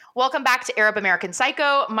Welcome back to Arab American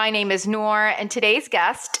Psycho. My name is Noor, and today's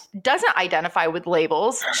guest doesn't identify with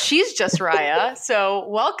labels. She's just Raya. So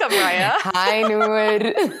welcome, Raya. Hi,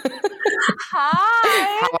 Noor.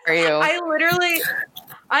 Hi. How are you?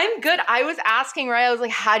 I'm good. I was asking Raya, I was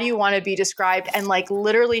like, how do you want to be described? And like,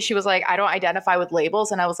 literally, she was like, I don't identify with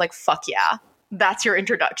labels. And I was like, fuck yeah. That's your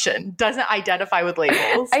introduction. Doesn't identify with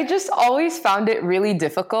labels. I just always found it really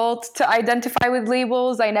difficult to identify with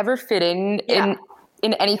labels. I never fit in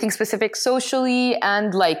anything specific socially,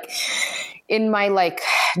 and like in my like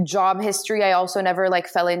job history, I also never like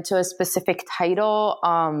fell into a specific title.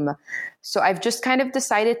 So I've just kind of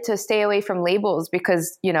decided to stay away from labels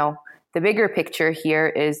because, you know, the bigger picture here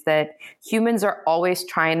is that humans are always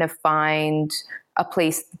trying to find a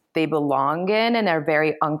place they belong in and are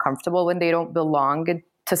very uncomfortable when they don't belong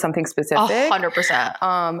to something specific. 100%.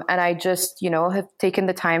 And I just, you know, have taken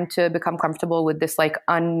the time to become comfortable with this like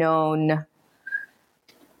unknown.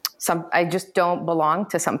 I just don't belong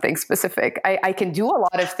to something specific. I can do a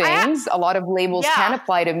lot of things. A lot of labels can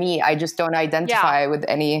apply to me. I just don't identify with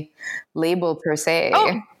any label per se.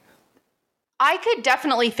 Oh, I could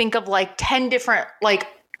definitely think of like 10 different like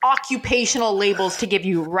occupational labels to give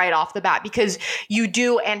you right off the bat because you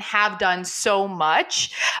do and have done so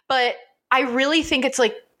much. But I really think it's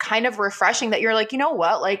like kind of refreshing that you're like, you know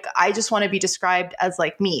what? Like, I just want to be described as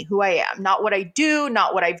like me, who I am, not what I do,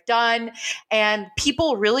 not what I've done. And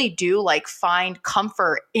people really do like find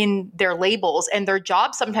comfort in their labels, and their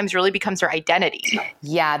job sometimes really becomes their identity.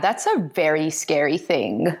 Yeah, that's a very scary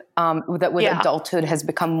thing. That with adulthood has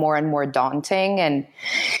become more and more daunting, and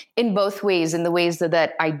in both ways, in the ways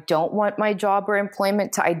that I don't want my job or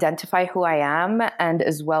employment to identify who I am, and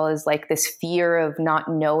as well as like this fear of not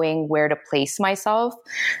knowing where to place myself.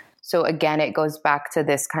 So again, it goes back to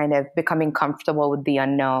this kind of becoming comfortable with the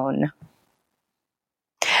unknown.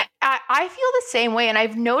 I feel the same way. And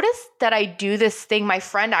I've noticed that I do this thing. My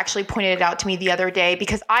friend actually pointed it out to me the other day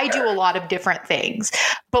because I do a lot of different things.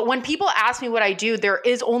 But when people ask me what I do, there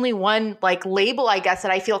is only one like label, I guess,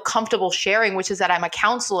 that I feel comfortable sharing, which is that I'm a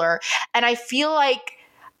counselor. And I feel like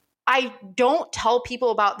I don't tell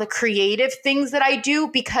people about the creative things that I do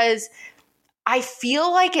because I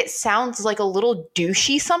feel like it sounds like a little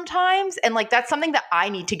douchey sometimes. And like, that's something that I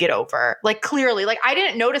need to get over. Like, clearly, like I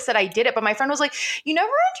didn't notice that I did it, but my friend was like, you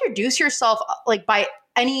never introduce yourself like by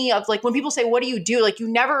any of like, when people say, what do you do? Like, you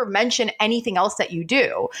never mention anything else that you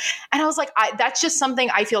do. And I was like, that's just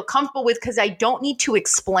something I feel comfortable with because I don't need to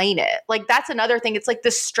explain it. Like, that's another thing. It's like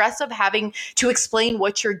the stress of having to explain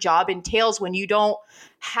what your job entails when you don't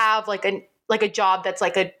have like a job that's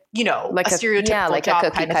like a, you know, like a stereotypical like job a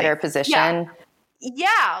cookie kind of cutter thing. position.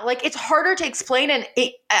 Yeah, like it's harder to explain, and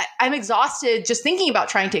I'm exhausted just thinking about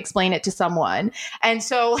trying to explain it to someone. And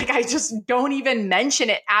so like I just don't even mention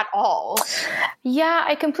it at all. Yeah,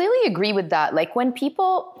 I completely agree with that. Like when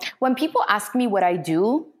people ask me what I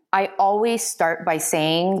do, I always start by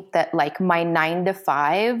saying that like my 9 to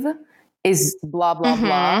 5 is blah blah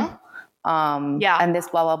blah. And this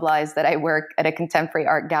blah, blah, blah is that I work at a contemporary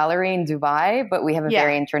art gallery in Dubai, but we have a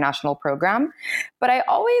very international program. But I'm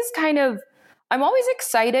always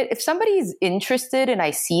excited. If somebody's interested and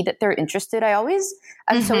I see that they're interested,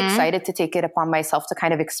 I'm so excited to take it upon myself to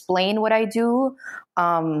kind of explain what I do.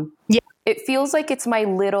 It feels like it's my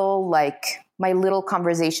little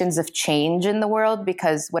conversations of change in the world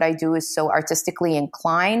because what I do is so artistically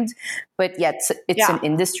inclined, but yet it's an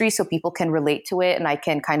industry so people can relate to it and I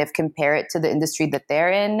can kind of compare it to the industry that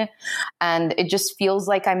they're in. And it just feels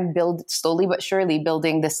like I'm slowly but surely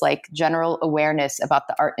building this like general awareness about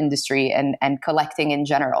the art industry and collecting in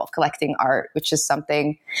general, collecting art, which is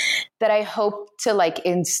something that I hope to like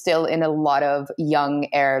instill in a lot of young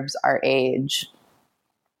Arabs our age.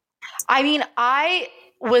 I mean, I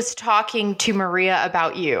was talking to Maria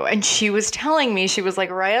about you and she was telling me, she was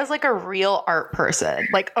like, Raya's like a real art person,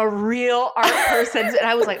 like a real art person. And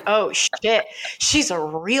I was like, oh shit, she's a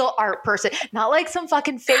real art person, not like some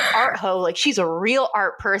fucking fake art hoe. Like she's a real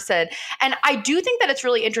art person. And I do think that it's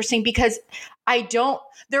really interesting because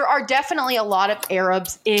there are definitely a lot of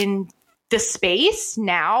Arabs in the space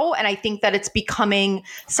now. And I think that it's becoming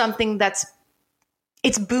something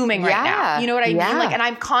it's booming right now. You know what I mean? Like, and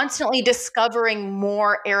I'm constantly discovering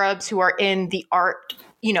more Arabs who are in the art,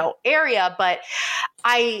 you know, area, but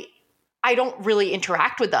I don't really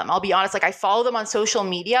interact with them. I'll be honest. Like I follow them on social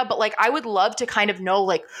media, but like, I would love to kind of know,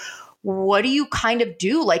 like, what do you kind of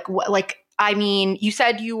do? Like, I mean, you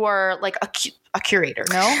said you were like a curator,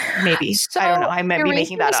 no? Maybe. So I don't know. I might be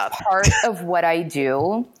making that up. Part of what I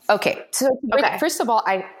do. Okay. So first of all,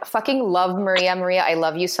 I fucking love Maria. Maria, I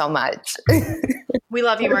love you so much. We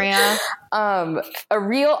love you, Maria. A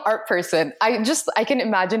real art person. I can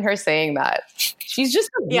imagine her saying that. She's just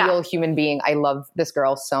a real human being. I love this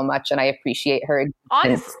girl so much, and I appreciate her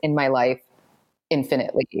existence in my life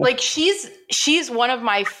infinitely. Like she's one of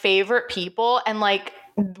my favorite people, and like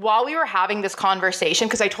while we were having this conversation,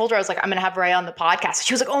 because I told her, I was like, I'm going to have Raya on the podcast.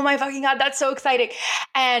 She was like, oh my fucking God, that's so exciting.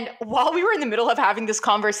 And while we were in the middle of having this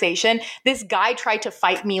conversation, this guy tried to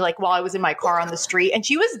fight me like while I was in my car on the street. And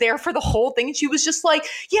she was there for the whole thing. And she was just like,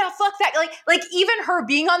 yeah, fuck that. Like even her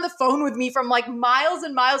being on the phone with me from like miles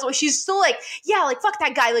and miles away, she's still like, yeah, like fuck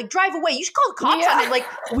that guy, like drive away. You should call the cops on him. Like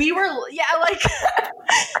we were, like,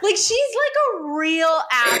 like she's like a real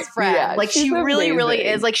ass friend. Yeah, like she really, really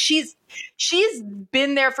is. Like she's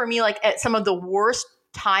been there for me like at some of the worst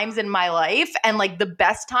times in my life and like the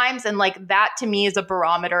best times. And like that to me is a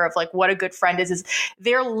barometer of like what a good friend is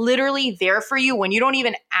they're literally there for you when you don't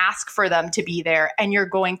even ask for them to be there and you're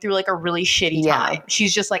going through like a really shitty time.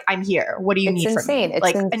 She's just like, I'm here. What do you need from me? It's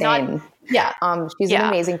like, insane. She's an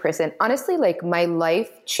amazing person. Honestly, like my life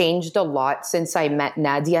changed a lot since I met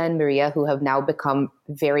Nadia and Maria, who have now become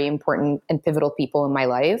very important and pivotal people in my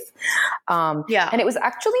life. And it was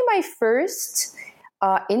actually my first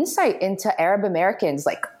insight into Arab Americans,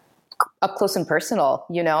 like up close and personal,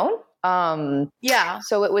 you know? So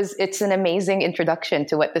it's an amazing introduction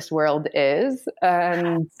to what this world is.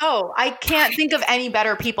 I can't think of any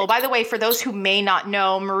better people. By the way, for those who may not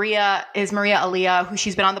know, Maria is Maria Aliyah, who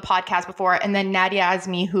she's been on the podcast before. And then Nadia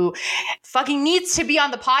Azmi, who fucking needs to be on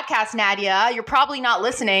the podcast. Nadia, you're probably not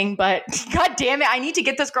listening, but God damn it, I need to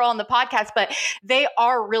get this girl on the podcast. But they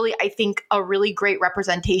are really, I think, a really great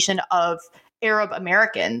representation of Arab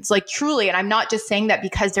Americans, like truly. And I'm not just saying that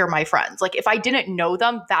because they're my friends. Like if I didn't know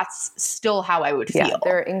them, that's still how I would feel. Yeah,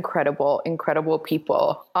 they're incredible, incredible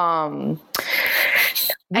people.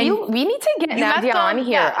 We need to get Nadia on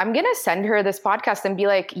here. Yeah. I'm going to send her this podcast and be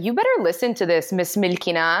like, you better listen to this, Miss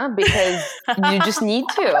Milkina, because you just need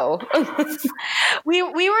to. We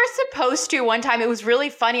were supposed to one time. It was really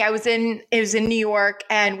funny. It was in New York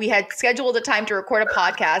and we had scheduled a time to record a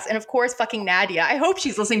podcast. And of course, fucking Nadia, I hope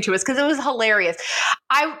she's listening to us because it was hilarious.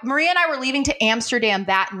 Maria and I were leaving to Amsterdam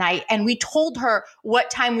that night and we told her what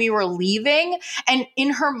time we were leaving. And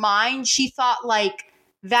in her mind, she thought like,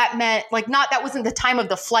 that meant like that wasn't the time of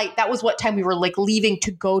the flight. That was what time we were like leaving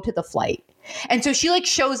to go to the flight. And so she like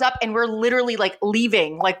shows up and we're literally like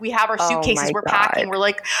leaving. Like we have our suitcases, we're packing. We're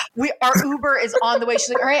like, our Uber is on the way. She's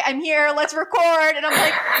like, all right, I'm here. Let's record. And I'm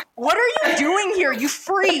like, what are you doing here? You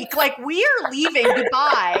freak. Like we are leaving.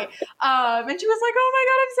 Goodbye. And she was like, oh my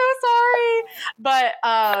God, I'm so sorry.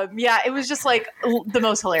 But it was just like the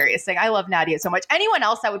most hilarious thing. I love Nadia so much. Anyone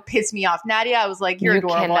else that would piss me off. Nadia, I was like, you're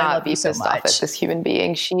adorable. I love you so much. At this human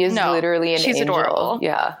being. She is literally an angel. Adorable.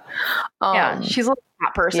 Yeah. She's a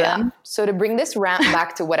that person. Yeah. So to bring this rant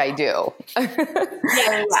back to what I do.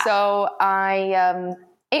 So I,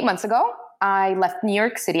 8 months ago, I left New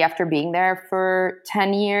York City after being there for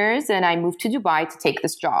 10 years and I moved to Dubai to take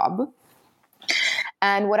this job.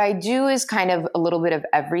 And what I do is kind of a little bit of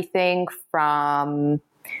everything from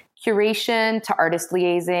curation to artist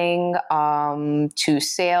liaising to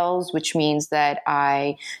sales, which means that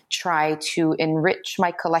I try to enrich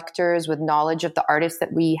my collectors with knowledge of the artists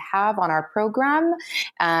that we have on our program.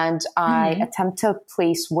 And I attempt to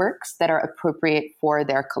place works that are appropriate for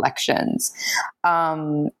their collections.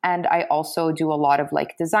 And I also do a lot of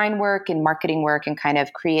like design work and marketing work and kind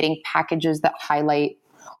of creating packages that highlight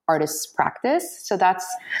artists' practice. So that's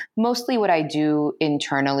mostly what I do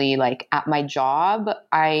internally, like at my job.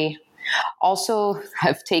 I also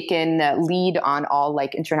have taken lead on all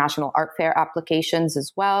like international art fair applications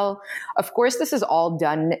as well. Of course, this is all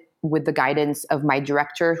done with the guidance of my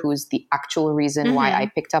director, who's the actual reason why I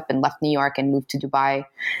picked up and left New York and moved to Dubai,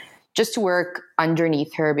 just to work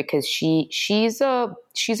underneath her, because she's a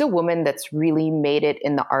woman that's really made it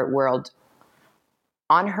in the art world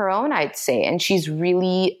on her own, I'd say. And she's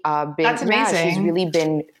really been, that's amazing. She's really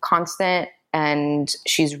been constant and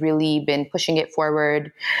she's really been pushing it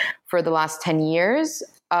forward for the last 10 years.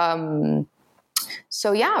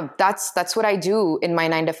 So yeah, that's what I do in my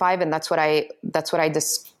 9 to 5. And that's what I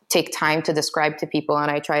take time to describe to people.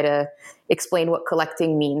 And I try to explain what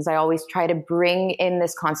collecting means. I always try to bring in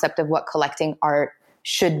this concept of what collecting art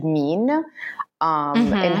should mean,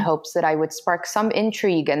 in hopes that I would spark some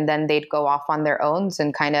intrigue and then they'd go off on their own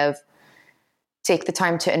and kind of take the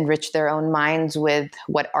time to enrich their own minds with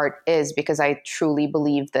what art is, because I truly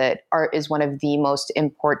believe that art is one of the most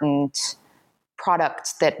important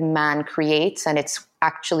products that man creates. And it's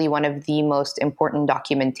actually one of the most important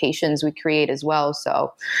documentations we create as well.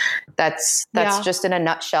 So that's just in a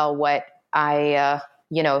nutshell what I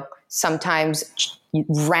sometimes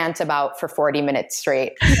rant about for 40 minutes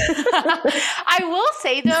straight. I will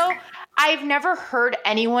say though, I've never heard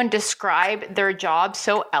anyone describe their job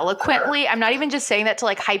so eloquently. I'm not even just saying that to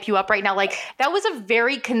like hype you up right now. Like that was a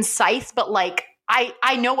very concise, but like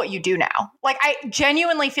I know what you do now. Like I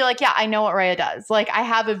genuinely feel like, yeah, I know what Raya does. Like I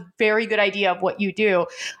have a very good idea of what you do.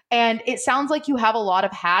 And it sounds like you have a lot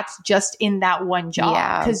of hats just in that one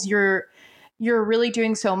job because you're really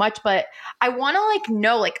doing so much. But I want to like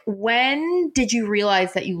know, like, when did you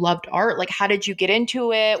realize that you loved art? Like, how did you get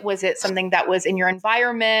into it? Was it something that was in your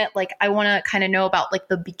environment? Like, I want to kind of know about like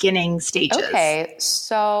the beginning stages. Okay.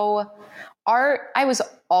 So art, I was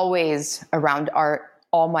always around art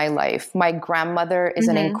all my life. My grandmother is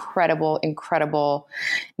an incredible, incredible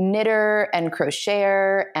knitter and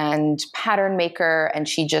crocheter and pattern maker. And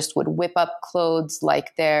she just would whip up clothes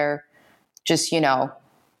like they're just,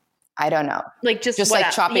 I don't know. Like just like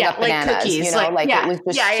chopping up bananas, cookies. It was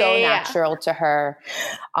just so natural to her.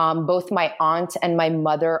 Both my aunt and my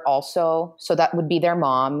mother also, so that would be their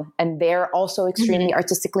mom. And they're also extremely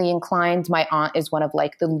artistically inclined. My aunt is one of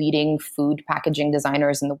like the leading food packaging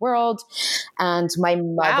designers in the world. And my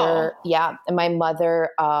mother,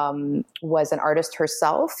 was an artist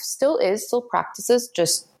herself, still practices,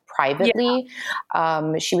 just privately.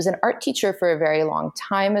 She was an art teacher for a very long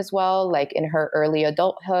time as well, like in her early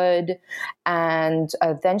adulthood. And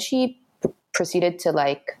then she proceeded to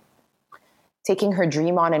like taking her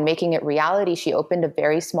dream on and making it reality. She opened a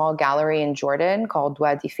very small gallery in Jordan called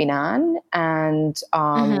Wadi Finan. And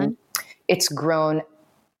it's grown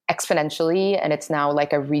exponentially and it's now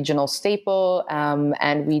like a regional staple.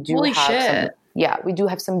 And we do we do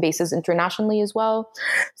have some bases internationally as well.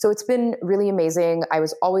 So it's been really amazing. I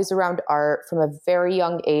was always around art from a very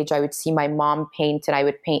young age. I would see my mom paint and I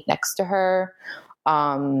would paint next to her.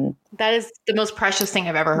 That is the most precious thing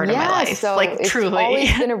I've ever heard in my life. So like it's truly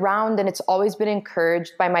always been around and it's always been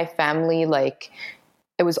encouraged by my family. Like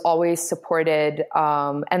it was always supported.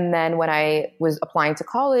 And then when I was applying to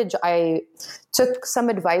college, I took some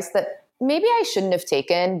advice that maybe I shouldn't have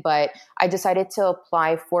taken, but I decided to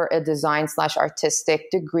apply for a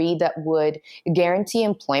design/artistic degree that would guarantee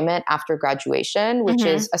employment after graduation, which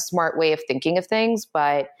is a smart way of thinking of things.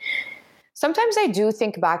 But sometimes I do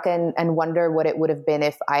think back and wonder what it would have been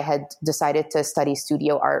if I had decided to study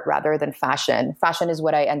studio art rather than fashion. Fashion is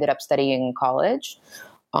what I ended up studying in college.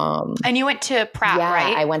 And you went to Pratt,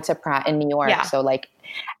 right? I went to Pratt in New York. Yeah. So like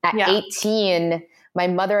at 18, my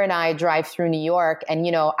mother and I drive through New York and,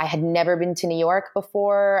 I had never been to New York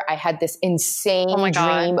before. I had this insane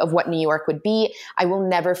dream of what New York would be. I will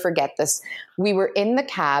never forget this. We were in the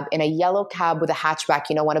cab, in a yellow cab with a hatchback,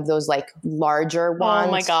 one of those like larger ones.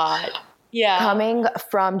 Oh my God. Yeah. Coming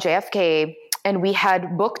from JFK. And we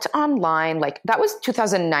had booked online, like that was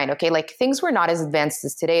 2009. Okay. Like things were not as advanced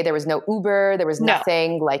as today. There was no Uber. There was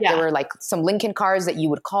nothing. Like there were like some Lincoln cars that you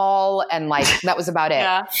would call. And like, that was about it.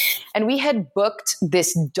 And we had booked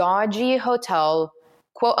this dodgy hotel,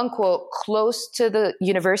 quote unquote, close to the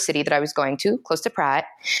university that I was going to, close to Pratt.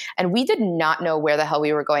 And we did not know where the hell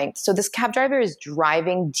we were going. So this cab driver is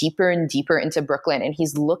driving deeper and deeper into Brooklyn and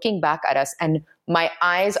he's looking back at us and my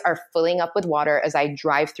eyes are filling up with water as I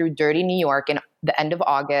drive through dirty New York in the end of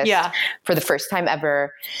August for the first time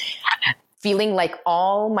ever. Feeling like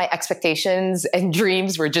all my expectations and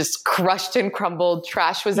dreams were just crushed and crumbled.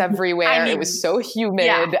 Trash was everywhere. It was so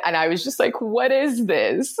humid. And I was just like, what is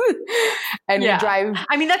this? And we drive.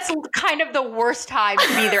 I mean, that's kind of the worst time to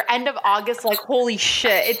be there. End of August, like, holy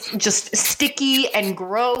shit. It's just sticky and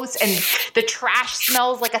gross. And the trash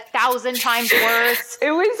smells like 1,000 times worse. It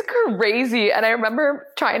was crazy. And I remember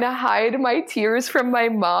trying to hide my tears from my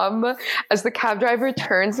mom as the cab driver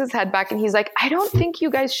turns his head back and he's like, I don't think you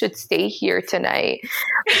guys should stay here tonight.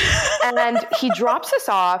 And he drops us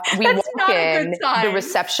off. We walk in. The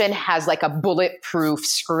reception has like a bulletproof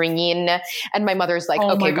screen. And my mother's like,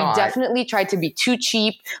 okay, we definitely tried to be too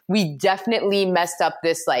cheap. We definitely messed up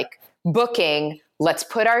this like booking. Let's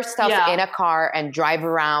put our stuff in a car and drive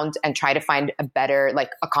around and try to find a better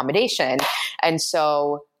like accommodation. And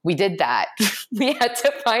so we did that. We had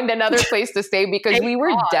to find another place to stay because we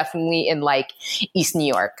were definitely in like East New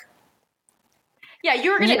York. Yeah,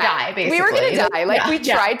 you were going to die, basically. We were going to die. Like, we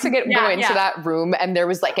tried to go into that room, and there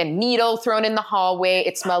was, like, a needle thrown in the hallway.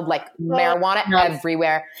 It smelled like marijuana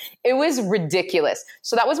everywhere. It was ridiculous.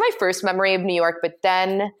 So that was my first memory of New York. But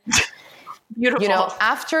then,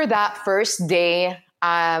 after that first day,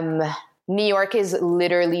 New York is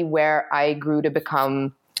literally where I grew to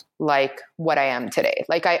become, like what I am today.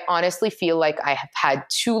 Like, I honestly feel like I have had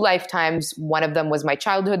 2 lifetimes. One of them was my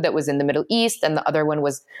childhood that was in the Middle East, and the other one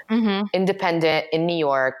was independent in New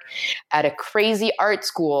York at a crazy art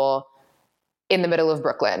school in the middle of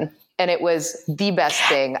Brooklyn. And it was the best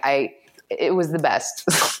thing. It was the best.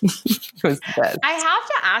 It was the best. I have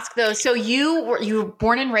to ask though, so you were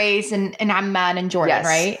born and raised in Amman and Jordan, Yes.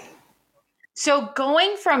 right? So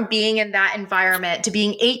going from being in that environment to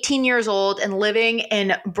being 18 years old and living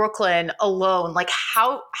in Brooklyn alone, like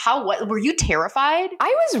what were you terrified?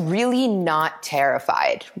 I was really not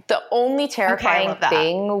terrified. The only terrifying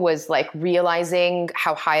thing was like realizing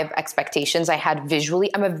how high of expectations I had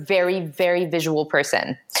visually. I'm a very, very visual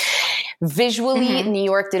person. Visually, New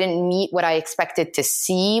York didn't meet what I expected to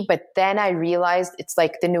see, but then I realized it's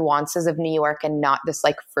like the nuances of New York and not this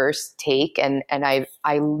like first take. And I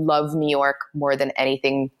love New York more than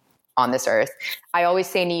anything on this earth. I always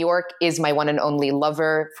say New York is my one and only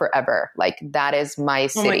lover forever. Like, that is my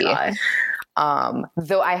city. Oh my God.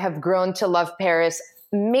 Though I have grown to love Paris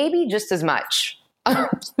maybe just as much.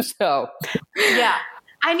 So yeah.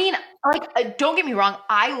 I mean, like, don't get me wrong.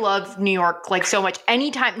 I love New York like so much.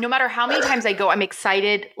 Anytime, no matter how many times I go, I'm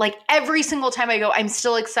excited. Like every single time I go, I'm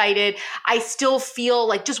still excited. I still feel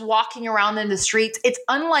like just walking around in the streets. It's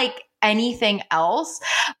unlike anything else,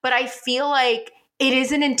 but I feel like it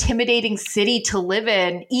is an intimidating city to live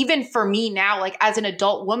in. Even for me now, like as an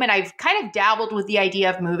adult woman, I've kind of dabbled with the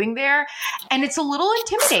idea of moving there, and it's a little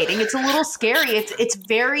intimidating. It's a little scary. It's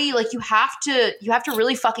very like you have to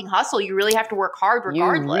really fucking hustle. You really have to work hard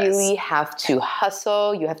regardless. You really have to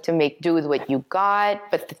hustle. You have to make do with what you got.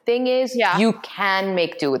 But the thing is, you can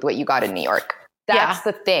make do with what you got in New York. That's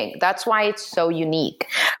the thing. That's why it's so unique.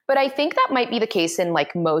 But I think that might be the case in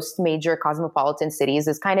like most major cosmopolitan cities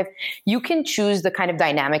is kind of, you can choose the kind of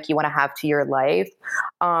dynamic you want to have to your life.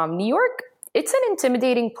 New York, it's an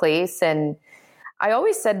intimidating place. And I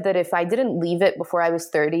always said that if I didn't leave it before I was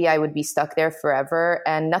 30, I would be stuck there forever.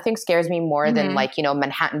 And nothing scares me more than like, you know,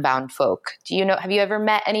 Manhattan bound folk. Have you ever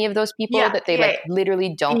met any of those people that they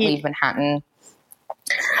literally don't leave Manhattan?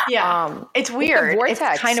 Yeah. It's weird. It's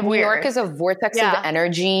kind of New weird. York is a vortex of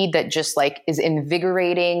energy that just like is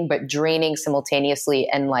invigorating but draining simultaneously.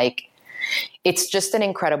 And like, it's just an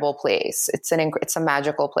incredible place. It's a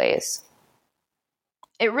magical place.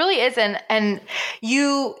 It really is. And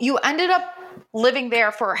you ended up living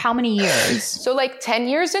there for how many years? So like 10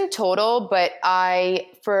 years in total, but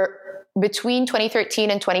between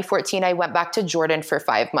 2013 and 2014, I went back to Jordan for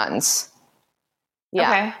 5 months. Yeah.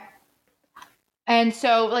 Okay. And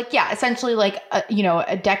so like, essentially like,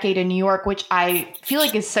 a decade in New York, which I feel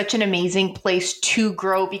like is such an amazing place to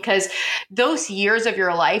grow, because those years of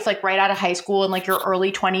your life, like right out of high school and like your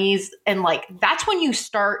early 20s, and like, that's when you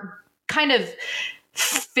start kind of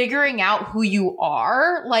figuring out who you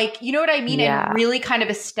are. Like, you know what I mean? Yeah. And really kind of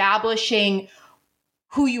establishing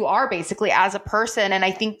who you are basically as a person. And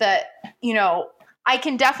I think that, I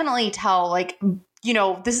can definitely tell, like,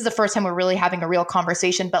 this is the first time we're really having a real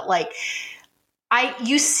conversation, but like,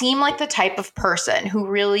 you seem like the type of person who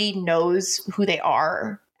really knows who they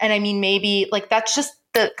are. And I mean, maybe like that's just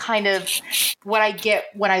the kind of what I get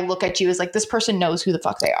when I look at you is like, this person knows who the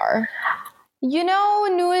fuck they are.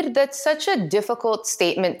 Noor, that's such a difficult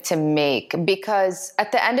statement to make, because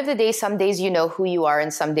at the end of the day, some days you know who you are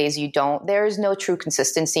and some days you don't. There is no true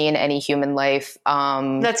consistency in any human life.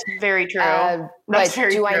 That's very true. But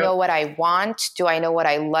do I know what I want? Do I know what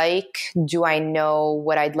I like? Do I know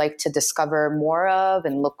what I'd like to discover more of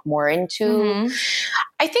and look more into? Mm-hmm.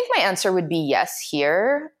 I think my answer would be yes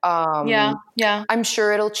here. Yeah. I'm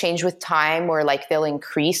sure it'll change with time, or like they'll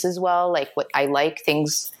increase as well. Like what I like,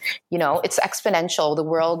 things, it's exponential. The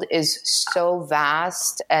world is so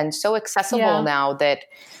vast and so accessible now that,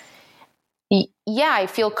 I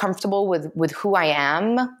feel comfortable with who I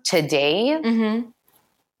am today. Mm-hmm.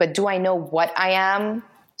 But do I know what I am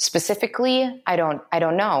specifically? I don't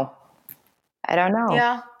know.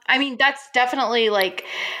 Yeah. I mean, that's definitely like,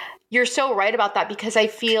 you're so right about that, because I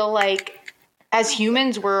feel like as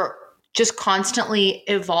humans, we're just constantly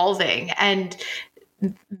evolving, and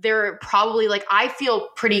they're probably like, I feel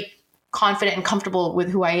pretty confident and comfortable with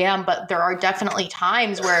who I am, but there are definitely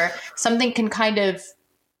times where something can kind of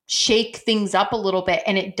shake things up a little bit,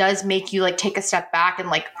 and it does make you like take a step back and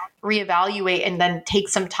like reevaluate, and then take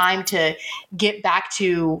some time to get back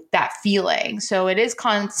to that feeling. So it is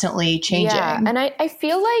constantly changing. Yeah. And I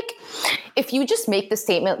feel like if you just make the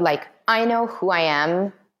statement like, I know who I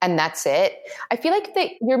am and that's it, I feel like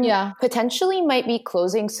that you're potentially might be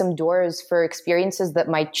closing some doors for experiences that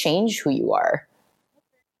might change who you are.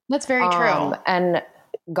 That's very true. And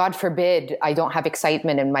God forbid I don't have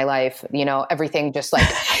excitement in my life, you know, everything just like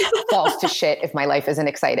falls to shit if my life isn't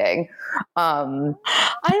exciting.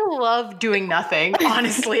 I love doing nothing,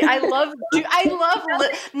 honestly. I love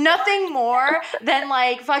nothing more than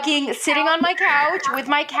like fucking sitting on my couch with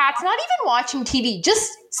my cats, not even watching TV,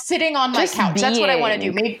 just sitting on my couch. That's what I want to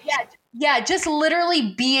do. Maybe yeah, just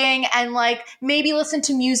literally being, and like maybe listen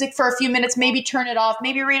to music for a few minutes, maybe turn it off,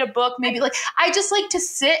 maybe read a book, maybe like I just like to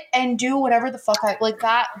sit and do whatever the fuck I like.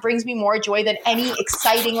 That brings me more joy than any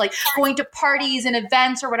exciting like going to parties and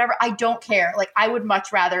events or whatever. I don't care. Like I would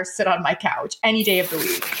much rather sit on my couch any day of the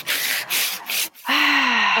week.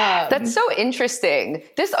 That's so interesting.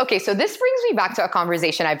 So this brings me back to a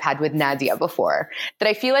conversation I've had with Nadia before that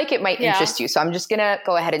I feel like it might interest you. So I'm just going to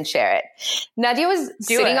go ahead and share it. Nadia was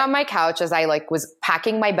sitting on my couch as I like was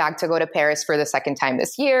packing my bag to go to Paris for the second time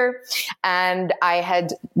this year. And I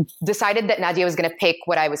had decided that Nadia was going to pick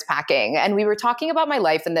what I was packing. And we were talking about my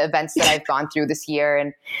life and the events that I've gone through this year.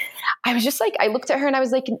 And I was just like, I looked at her and I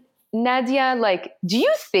was like, Nadia, like, do you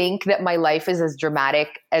think that my life is as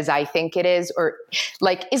dramatic as I think it is? Or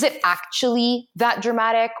like, is it actually that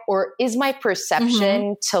dramatic? Or is my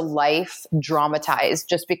perception to life dramatized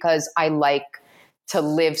just because I like to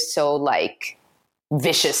live so like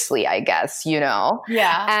viciously, I guess, you know?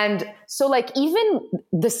 Yeah. And so like, even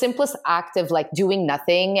the simplest act of like doing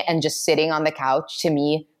nothing and just sitting on the couch to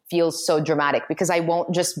me feels so dramatic because I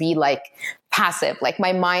won't just be like passive. Like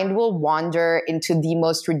my mind will wander into the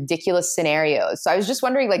most ridiculous scenarios. So I was just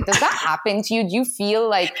wondering, like, does that happen to you? Do you feel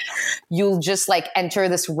like you'll just like enter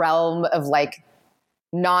this realm of like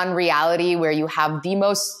non-reality where you have the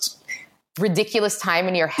most ridiculous time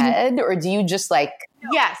in your head? Or do you just like...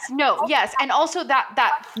 Yes. And also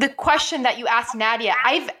that the question that you asked Nadia,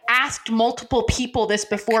 I've asked multiple people this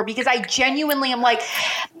before because I genuinely am like,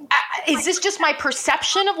 is this just my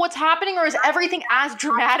perception of what's happening, or is everything as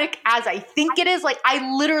dramatic as I think it is? Like,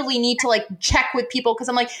 I literally need to like check with people because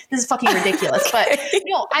I'm like, this is fucking ridiculous. But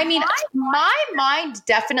no, I mean, my mind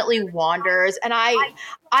definitely wanders, and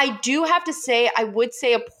I do have to say, I would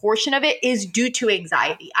say a portion of it is due to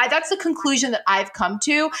anxiety. That's the conclusion that I've come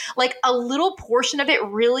to. Like a little portion of it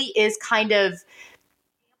really is kind of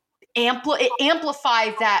it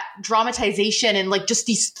amplifies that dramatization and like just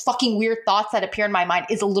these fucking weird thoughts that appear in my mind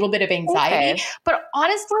is a little bit of anxiety. Okay. But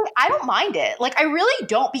honestly, I don't mind it. Like I really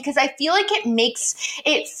don't, because I feel like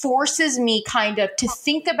it forces me kind of to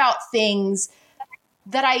think about things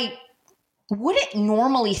that I wouldn't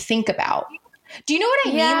normally think about. Do you know what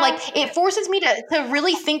I mean? Like it forces me to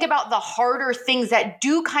really think about the harder things that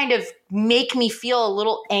do kind of make me feel a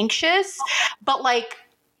little anxious. But like,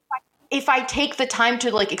 if I take the time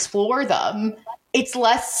to like explore them,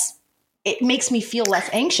 it makes me feel less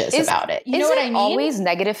anxious about it. You know what I mean? Always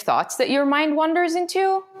negative thoughts that your mind wanders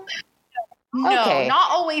into? No,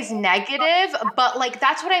 not always negative, but like,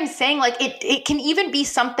 that's what I'm saying. Like it can even be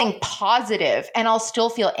something positive and I'll still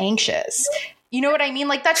feel anxious. You know what I mean?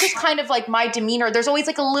 Like that's just kind of like my demeanor. There's always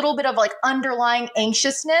like a little bit of like underlying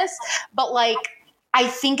anxiousness, but like, I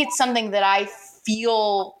think it's something that I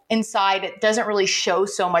feel inside. It doesn't really show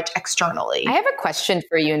so much externally. I have a question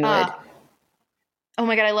for you, Noud. Oh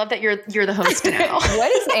my God, I love that you're the host now.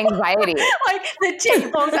 What is anxiety? Like the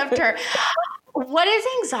tables have turned. What is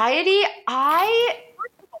anxiety?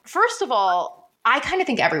 First of all, I kind of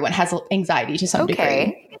think everyone has anxiety to some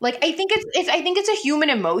degree. Like I think it's a human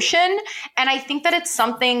emotion, and I think that it's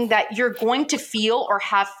something that you're going to feel or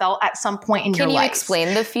have felt at some point in your life. Can you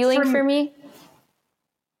explain the feeling for me?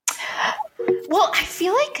 Well, I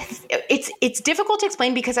feel like it's difficult to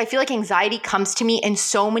explain because I feel like anxiety comes to me in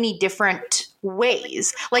so many different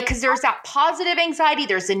ways. Like, because there's that positive anxiety,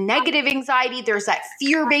 there's a negative anxiety, there's that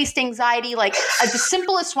fear-based anxiety. Like the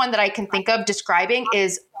simplest one that I can think of describing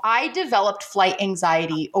is I developed flight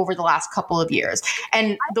anxiety over the last couple of years.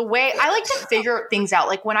 And the way I like to figure things out,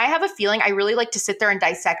 like when I have a feeling, I really like to sit there and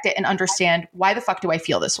dissect it and understand, why the fuck do I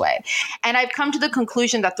feel this way? And I've come to the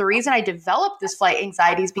conclusion that the reason I developed this flight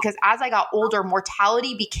anxiety is because as I got older,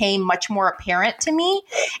 mortality became much more apparent to me.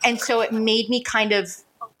 And so it made me kind of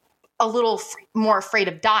a little more afraid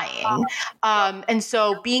of dying. And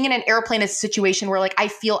so being in an airplane is a situation where like I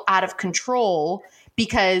feel out of control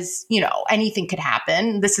because, you know, anything could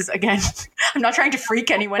happen. This is, again, I'm not trying to freak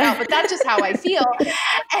anyone out, but that's just how I feel. And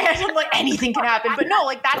I'm like, anything can happen. But no,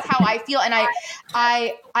 like that's how I feel. And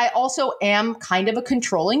I also am kind of a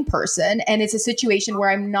controlling person, and it's a situation where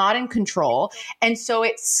I'm not in control. And so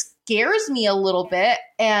it scares me a little bit.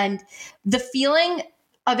 And the feeling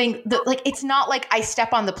of like, it's not like I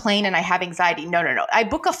step on the plane and I have anxiety. No. I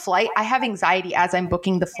book a flight. I have anxiety as I'm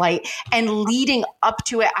booking the flight, and leading up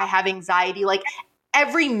to it, I have anxiety. Like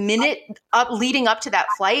every minute up leading up to that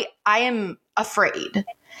flight, I am afraid.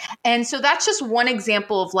 And so that's just one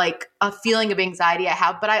example of like a feeling of anxiety I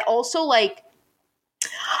have. But I also like,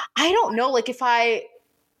 I don't know, like if I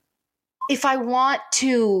want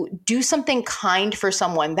to do something kind for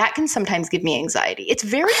someone, that can sometimes give me anxiety. It's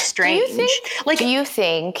very strange. Do you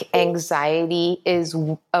think anxiety is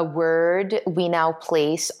a word we now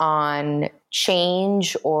place on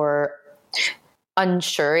change or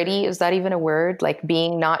unsurety? Is that even a word? Like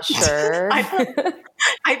being not sure?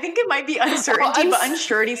 I think it might be uncertainty, but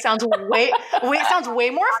unsurety sounds way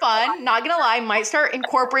more fun. Not gonna lie, might start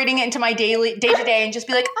incorporating it into my day to day and just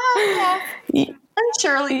be like, oh yeah.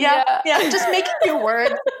 Surely, yeah. Just making new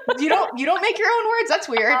words. You don't make your own words. That's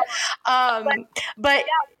weird. But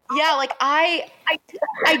yeah, like I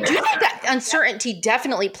do think that uncertainty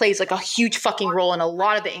definitely plays like a huge fucking role in a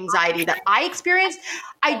lot of the anxiety that I experienced.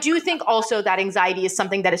 I do think also that anxiety is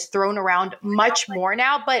something that is thrown around much more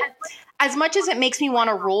now, but as much as it makes me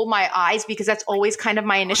want to roll my eyes, because that's always kind of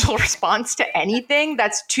my initial response to anything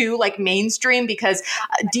that's too like mainstream, because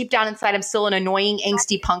deep down inside, I'm still an annoying,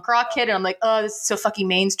 angsty punk rock kid. And I'm like, oh, this is so fucking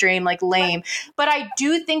mainstream, like lame. But I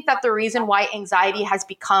do think that the reason why anxiety has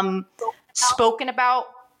become spoken about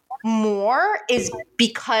more is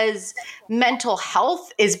because mental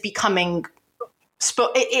health is becoming,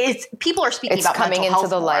 people are speaking about coming mental into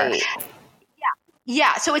the more. light.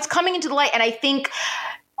 Yeah. So it's coming into the light. And I think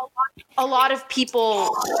a lot of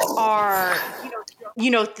people are,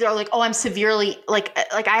 they're like, oh, I'm severely like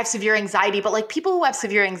I have severe anxiety, but like people who have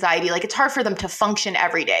severe anxiety, like it's hard for them to function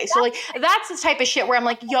every day. So like that's the type of shit where I'm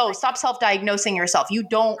like, yo, stop self-diagnosing yourself. You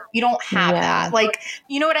don't have that. Like,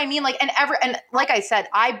 you know what I mean? Like, and like I said,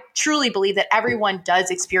 I truly believe that everyone does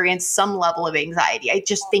experience some level of anxiety. I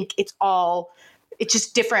just think it's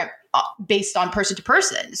just different based on person to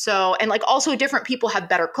person. So, and like also different people have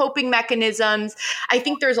better coping mechanisms. I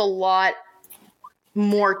think there's a lot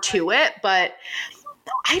more to it, but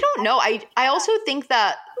I don't know. I also think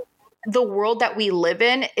that the world that we live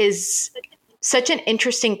in is such an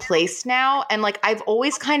interesting place now. And like, I've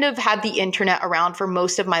always kind of had the internet around for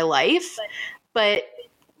most of my life, but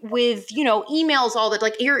with, emails, all that,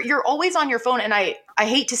 like you're always on your phone. And I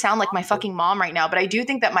hate to sound like my fucking mom right now, but I do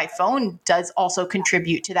think that my phone does also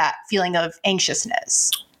contribute to that feeling of anxiousness.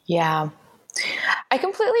 Yeah, I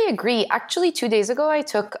completely agree. Actually, 2 days ago, I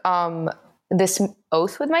took this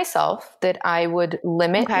oath with myself that I would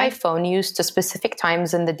limit my phone use to specific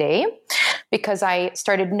times in the day, because I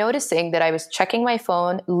started noticing that I was checking my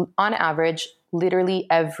phone on average literally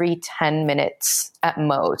every 10 minutes at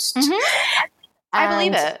most. Mm-hmm. I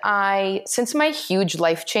believe it. Since my huge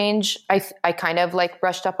life change, I kind of like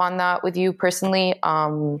brushed up on that with you personally.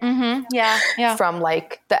 Yeah. From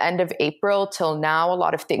like the end of April till now, a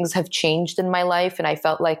lot of things have changed in my life, and I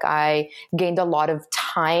felt like I gained a lot of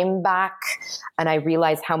time back, and I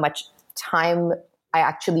realized how much time I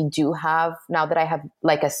actually do have now that I have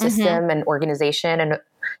like a system and organization and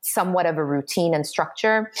somewhat of a routine and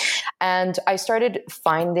structure. And I started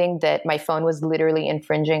finding that my phone was literally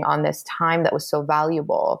infringing on this time that was so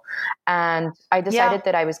valuable. And I decided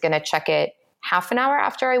that I was going to check it half an hour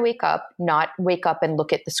after I wake up, not wake up and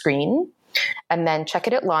look at the screen, and then check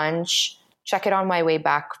it at lunch, check it on my way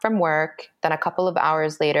back from work, then a couple of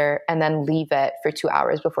hours later, and then leave it for 2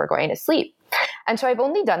 hours before going to sleep. And so I've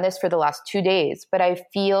only done this for the last 2 days, but I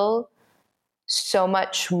feel so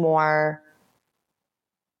much more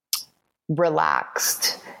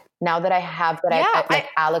relaxed now that I have I've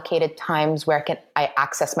allocated times where I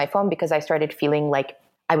access my phone, because I started feeling like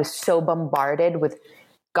I was so bombarded with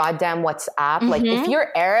goddamn WhatsApp. Like if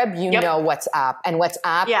you're Arab, you know WhatsApp, and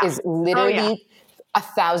WhatsApp is literally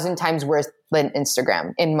 1,000 times worse than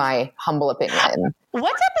Instagram, in my humble opinion.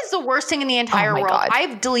 WhatsApp is the worst thing in the entire world. God.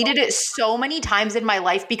 I've deleted it so many times in my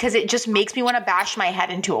life because it just makes me want to bash my head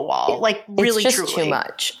into a wall. Like really, it's just truly. too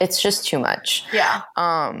much. It's just too much. Yeah.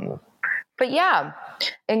 But yeah,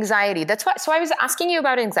 anxiety. That's why. So I was asking you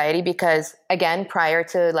about anxiety because, again, prior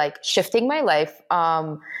to like shifting my life,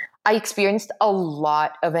 I experienced a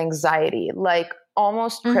lot of anxiety, like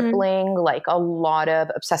almost crippling, like a lot of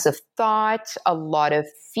obsessive thought, a lot of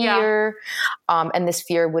fear. And this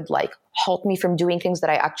fear would like halt me from doing things that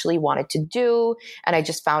I actually wanted to do. And I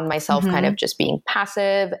just found myself kind of just being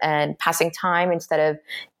passive and passing time instead of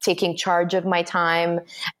taking charge of my time.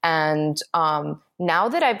 And now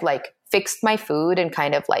that I've like fixed my food and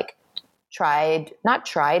kind of like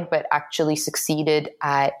but actually succeeded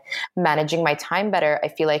at managing my time better, I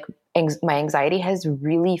feel like my anxiety has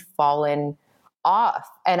really fallen off,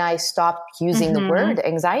 and I stopped using the word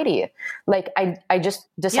anxiety. Like I just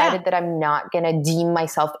decided that I'm not going to deem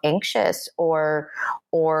myself anxious or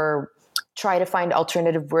try to find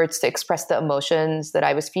alternative words to express the emotions that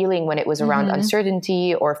I was feeling when it was around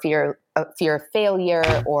uncertainty or fear of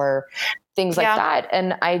failure or things like that.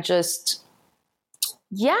 And I just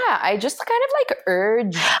kind of like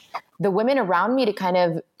urge the women around me to kind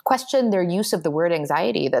of question their use of the word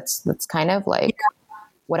anxiety. That's kind of like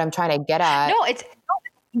what I'm trying to get at.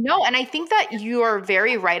 No, and I think that you are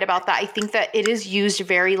very right about that. I think that it is used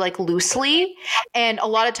very like loosely. And a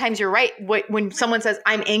lot of times you're right. When someone says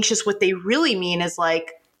I'm anxious, what they really mean is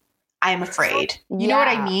like, I'm afraid. You know what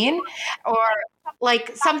I mean? Or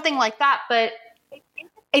like something like that. But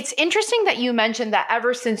it's interesting that you mentioned that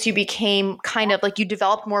ever since you became kind of like you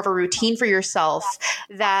developed more of a routine for yourself,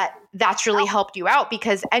 that's really helped you out,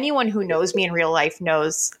 because anyone who knows me in real life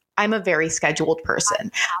knows I'm a very scheduled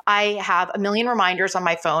person. I have a million reminders on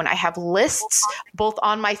my phone. I have lists both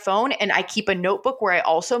on my phone, and I keep a notebook where I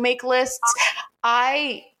also make lists.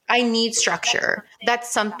 I need structure.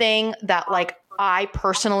 That's something that like I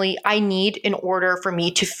need in order for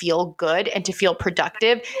me to feel good and to feel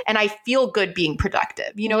productive. And I feel good being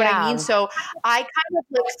productive. You know what I mean? So I kind of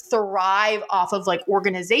like thrive off of like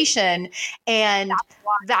organization. And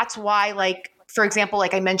that's why, like, for example,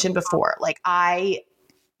 like I mentioned before, like I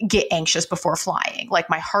get anxious before flying. Like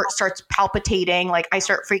my heart starts palpitating, like I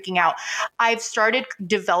start freaking out. I've started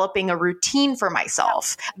developing a routine for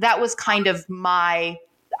myself. That was kind of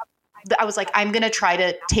I was like, I'm going to try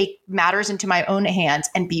to take matters into my own hands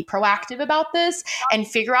and be proactive about this and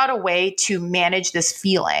figure out a way to manage this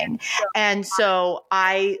feeling. And so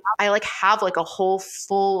I like have like a whole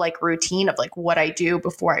full like routine of like what I do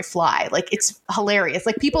before I fly. Like it's hilarious.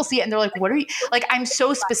 Like people see it and they're like, what are you like? I'm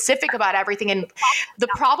so specific about everything. And the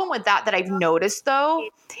problem with that I've noticed though,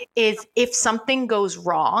 is if something goes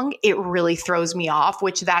wrong, it really throws me off,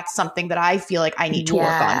 which that's something that I feel like I need to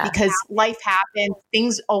work on, because life happens.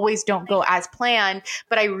 Things always don't go as planned,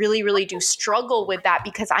 but I really, really do struggle with that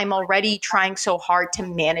because I'm already trying so hard to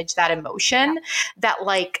manage that emotion that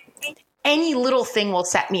like any little thing will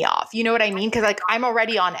set me off. You know what I mean? Because like I'm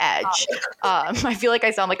already on edge. I feel like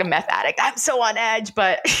I sound like a meth addict. I'm so on edge,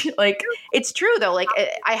 but like it's true though. Like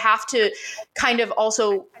I have to kind of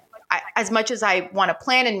also, as much as I want to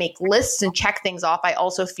plan and make lists and check things off, I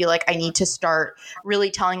also feel like I need to start really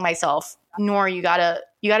telling myself, Noor, you gotta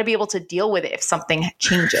be able to deal with it if something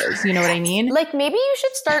changes. You know what I mean? Like maybe you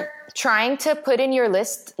should start trying to put in your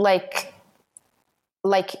list like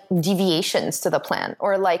deviations to the plan,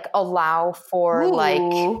 or like allow for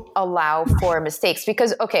mistakes.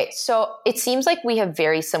 Because okay, so it seems like we have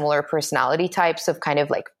very similar personality types of kind of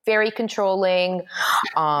like very controlling,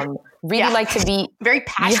 really like to be very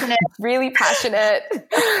passionate, really passionate,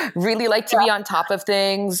 really like to be on top of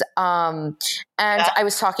things. And I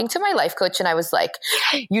was talking to my life coach and I was like,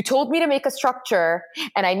 you told me to make a structure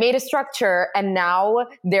and I made a structure and now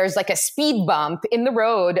there's like a speed bump in the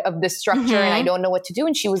road of this structure and I don't know what to do.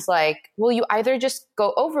 And she was like, well, you either just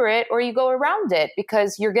go over it or you go around it,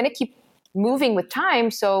 because you're going to keep moving with time.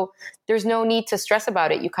 So there's no need to stress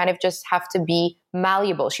about it. You kind of just have to be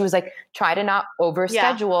malleable. She was like, try to not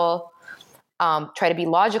overschedule, try to be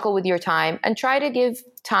logical with your time, and try to give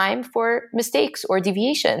time for mistakes or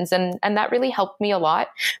deviations. And that really helped me a lot.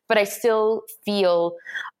 But I still feel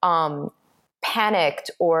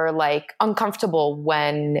panicked or like uncomfortable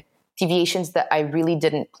when deviations that I really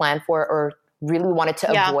didn't plan for or really wanted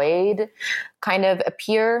to avoid kind of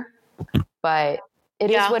appear. But it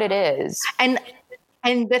is what it is. And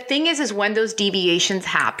the thing is when those deviations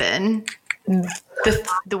happen,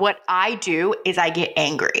 what I do is I get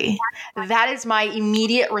angry. That is my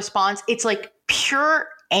immediate response. It's like pure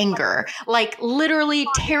anger, like literally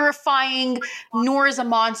terrifying, Noor is a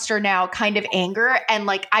monster now kind of anger. And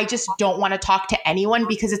like, I just don't want to talk to anyone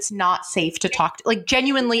because it's not safe to talk to, like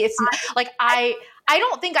genuinely, it's not, like, I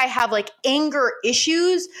don't think I have like anger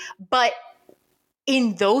issues, but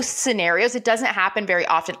in those scenarios, it doesn't happen very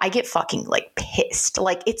often. I get fucking like pissed.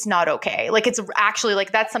 Like it's not okay. Like it's actually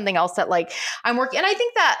like, that's something else that like I'm working. And I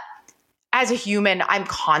think that as a human,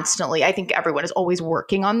 I think everyone is always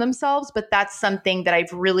working on themselves, but that's something that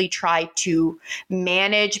I've really tried to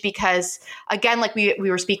manage because, again, like we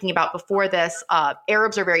were speaking about before this,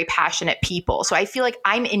 Arabs are very passionate people. So I feel like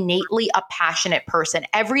I'm innately a passionate person.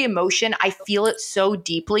 Every emotion, I feel it so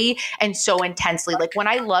deeply and so intensely. Like when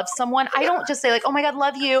I love someone, I don't just say like, oh my God,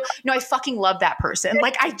 love you. No, I fucking love that person.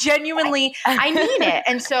 Like I genuinely, I mean it.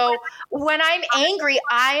 And so when I'm angry,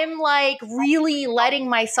 I'm like really letting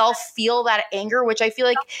myself feel that anger, which I feel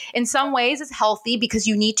like in some ways is healthy because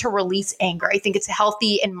you need to release anger. I think it's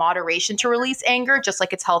healthy in moderation to release anger, just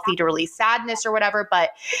like it's healthy to release sadness or whatever.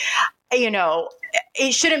 But, you know,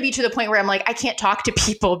 it shouldn't be to the point where I'm like, I can't talk to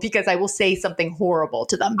people because I will say something horrible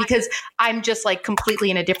to them because I'm just like completely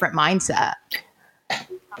in a different mindset.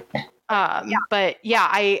 But yeah,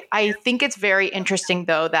 I think it's very interesting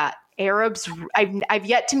though that Arabs, I've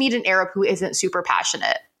yet to meet an Arab who isn't super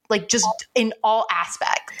passionate, like just in all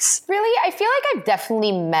aspects. Really? I feel like I've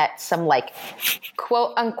definitely met some like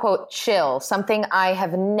quote unquote chill, something I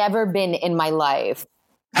have never been in my life.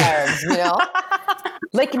 Arabs, you know?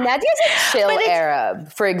 Like Nadia's a chill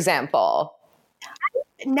Arab, for example.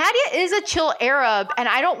 Nadia is a chill Arab, and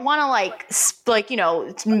I don't want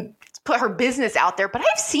to put her business out there, but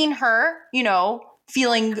I've seen her,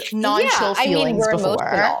 feeling non-chill feelings before.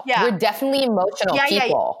 Emotional. Yeah. We're definitely emotional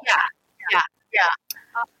people.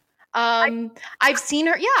 I've seen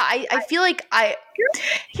her. Yeah. I feel like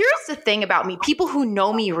here's the thing about me. People who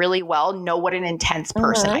know me really well know what an intense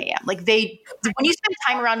person I am. Like when you spend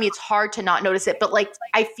time around me, it's hard to not notice it. But like,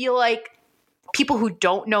 I feel like people who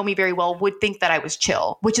don't know me very well would think that I was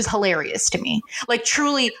chill, which is hilarious to me. Like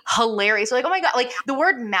truly hilarious. Like, oh my God, like the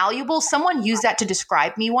word malleable, someone used that to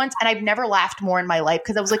describe me once and I've never laughed more in my life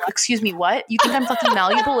because I was like, excuse me, what? You think I'm fucking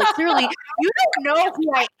malleable? Like clearly you don't know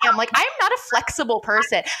who I am. Like I am not a flexible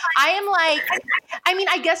person. I am like,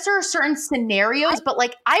 I guess there are certain scenarios, but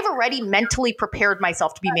like I've already mentally prepared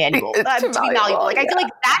myself to be manual, to be malleable. Like I feel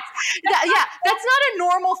like that's not a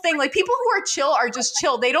normal thing. Like people who are chill are just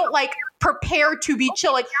chill. They don't like prepare to be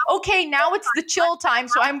chill. Like, okay, now it's the chill time.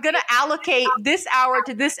 So I'm going to allocate this hour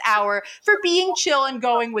to this hour for being chill and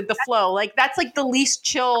going with the flow. Like that's like the least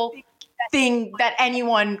chill thing that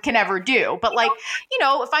anyone can ever do. But like,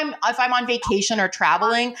 if I'm on vacation or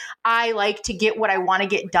traveling, I like to get what I want to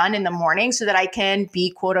get done in the morning so that I can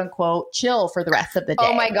be quote unquote chill for the rest of the day.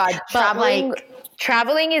 Oh my God.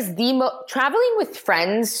 Traveling is traveling with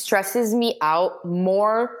friends stresses me out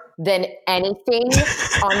more than anything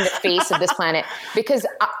on the face of this planet. Because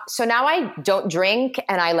so now I don't drink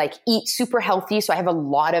and I like eat super healthy. So I have a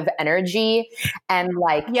lot of energy. And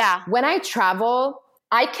like, when I travel,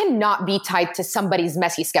 I cannot be tied to somebody's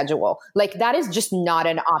messy schedule. Like that is just not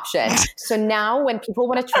an option. So now when people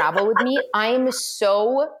want to travel with me, I am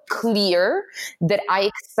so clear that I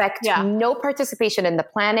expect no participation in the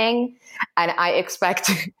planning. And I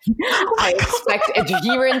expect,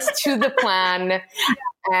 adherence to the plan.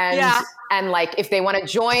 And like, if they want to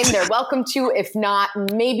join, they're welcome to. If not,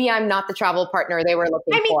 maybe I'm not the travel partner they were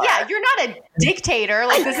looking for. Yeah, you're not a dictator.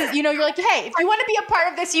 Like this is, you're like, hey, if you want to be a part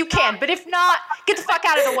of this, you can. But if not, get the fuck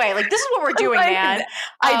out of the way. Like this is what we're doing, man.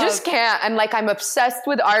 I just can't. And like, I'm obsessed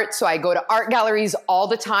with art. So I go to art galleries all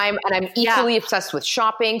the time and I'm equally obsessed with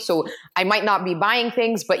shopping. So I might not be buying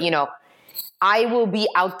things, but I will be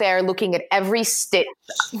out there looking at every stitch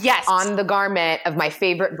on the garment of my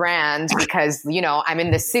favorite brand because, I'm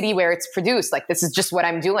in the city where it's produced. Like, this is just what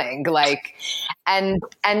I'm doing. Like, and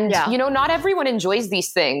not everyone enjoys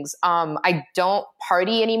these things. I don't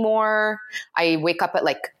party anymore. I wake up at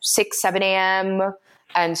like 6, 7 a.m.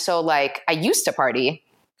 And so like, I used to party.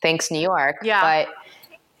 Thanks, New York. Yeah. But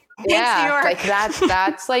like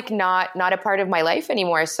that's like not a part of my life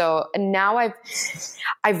anymore. So now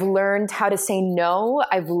I've learned how to say no.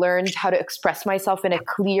 I've learned how to express myself in a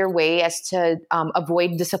clear way as to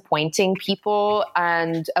avoid disappointing people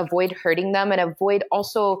and avoid hurting them and avoid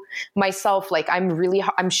also myself. Like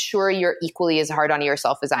I'm sure you're equally as hard on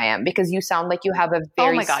yourself as I am because you sound like you have a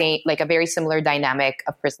very similar dynamic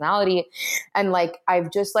of personality. And like,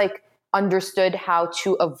 I've just like understood how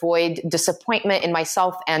to avoid disappointment in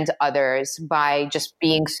myself and others by just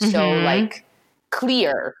being so like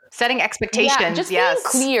clear. Setting expectations. Yeah, just being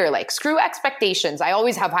clear, like screw expectations. I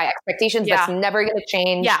always have high expectations. That's never going to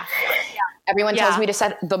change. Yeah. Everyone tells me to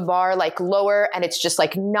set the bar like lower and it's just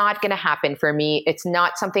like not going to happen for me. It's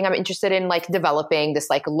not something I'm interested in like developing this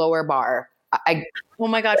like lower bar. Oh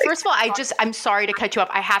my God. First of all, I'm sorry to cut you off.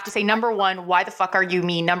 I have to say, number one, why the fuck are you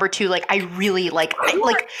me? Number two, like, I really like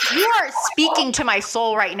you are speaking to my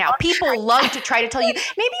soul right now. People love to try to tell you, maybe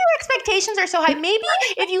your expectations are so high. Maybe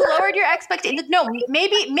if you lowered your expectations, no,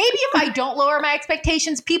 maybe if I don't lower my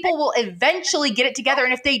expectations, people will eventually get it together.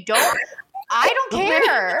 And if they don't, I don't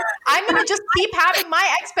care. I'm going to just keep having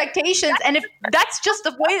my expectations. And if that's just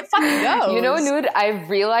the way it fucking goes. Nude, I've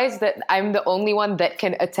realized that I'm the only one that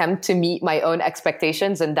can attempt to meet my own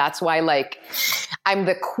expectations. And that's why like I'm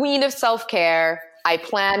the queen of self-care. I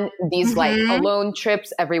plan these like alone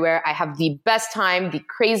trips everywhere. I have the best time, the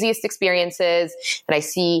craziest experiences, and I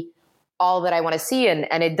see all that I want to see. And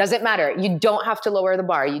it doesn't matter. You don't have to lower the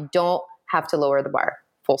bar. You don't have to lower the bar.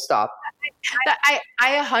 Full stop.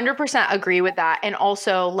 I 100% agree with that. And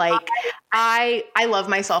also like, I love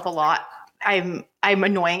myself a lot. I'm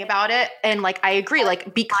annoying about it. And like, I agree,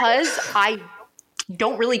 like, because I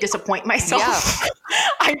don't really disappoint myself.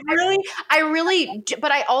 I really,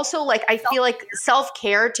 but I also like, I feel like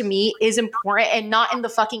self-care to me is important, and not in the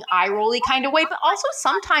fucking eye rolly kind of way, but also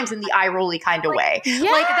sometimes in the eye rolly kind of way.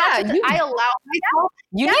 Yeah, like I allow myself.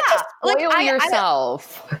 You need to spoil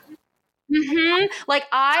yourself. Like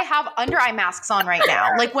I have under eye masks on right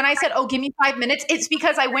now. Like when I said, "Oh, give me 5 minutes," it's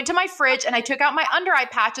because I went to my fridge and I took out my under eye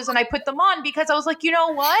patches and I put them on, because I was like, you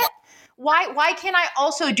know what? Why can't I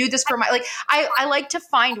also do this for my, like, I like to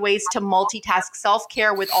find ways to multitask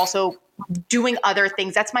self-care with also doing other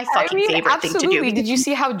things. That's my fucking favorite thing to do. Did you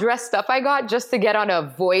see how dressed up I got just to get on a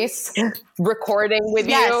voice recording with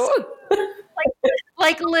you?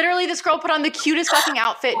 Like literally this girl put on the cutest fucking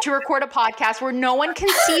outfit to record a podcast where no one can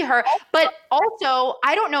see her. But also,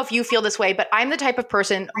 I don't know if you feel this way, but I'm the type of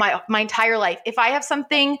person my entire life, if I have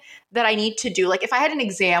something that I need to do, like if I had an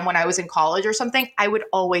exam when I was in college or something, I would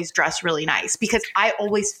always dress really nice, because I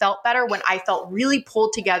always felt better when I felt really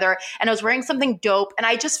pulled together and I was wearing something dope and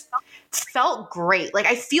I just felt great. Like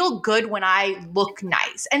I feel good when I look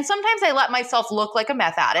nice. And sometimes I let myself look like a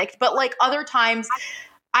meth addict, but like other times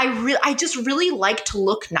I just really like to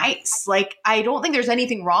look nice. Like, I don't think there's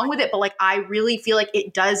anything wrong with it, but like, I really feel like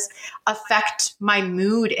it does affect my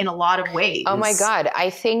mood in a lot of ways. Oh my God. I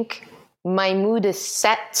think my mood is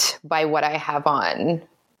set by what I have on.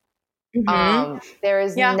 There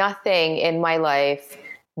is nothing in my life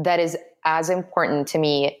that is as important to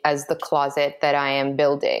me as the closet that I am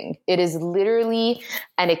building. It is literally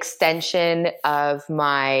an extension of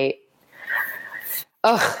my,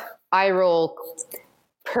 eye roll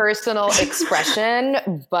personal expression,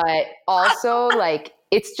 but also like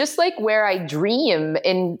it's just like where I dream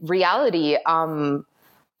in reality.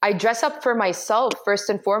 I dress up for myself first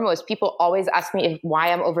and foremost. People always ask me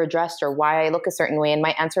why I'm overdressed or why I look a certain way, and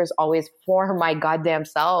my answer is always for my goddamn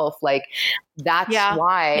self. Like that's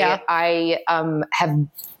why I have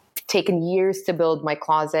taken years to build my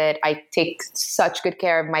closet. I take such good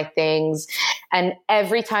care of my things. And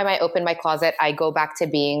every time I open my closet, I go back to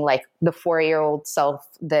being like the 4-year-old self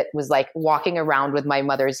that was like walking around with my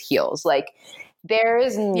mother's heels. Like there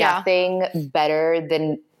is nothing better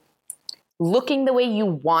than looking the way you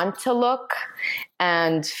want to look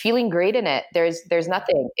and feeling great in it. There's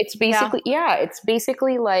nothing. It's basically, it's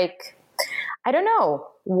basically like, I don't know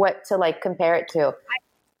what to like compare it to.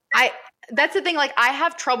 That's the thing. Like I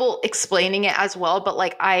have trouble explaining it as well, but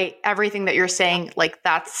like everything that you're saying, like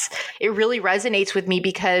it really resonates with me,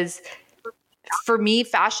 because for me,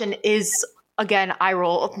 fashion is, again, eye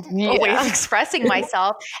roll, a way of expressing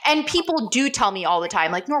myself. And people do tell me all the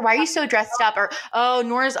time, like, Noor, why are you so dressed up? Or, oh,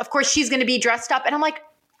 Noor's, of course she's going to be dressed up. And I'm like,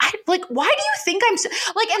 why do you think I'm so,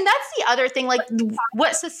 like, and that's the other thing, like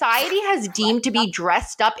what society has deemed to be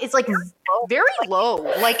dressed up is like very low.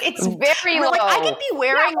 Like it's very low. Like I could be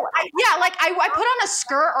wearing, like I put on a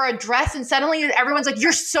skirt or a dress and suddenly everyone's like,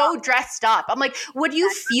 you're so dressed up. I'm like, would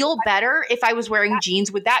you feel better if I was wearing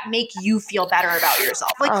jeans? Would that make you feel better about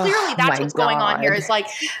yourself? Like clearly that's what's going on here, is like,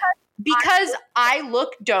 because I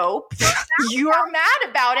look dope, you're mad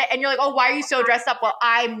about it. And you're like, oh, why are you so dressed up? Well,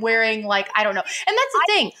 I'm wearing like, I don't know. And that's the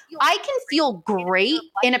thing. I can feel great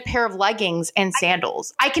in a pair of leggings and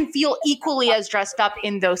sandals. I can feel equally as dressed up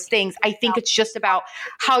in those things. I think it's just about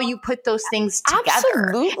how you put those things together.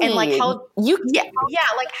 Absolutely. And like how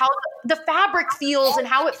like how the fabric feels and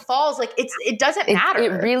how it falls. Like it doesn't matter.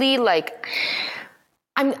 It really like...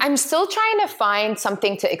 I'm still trying to find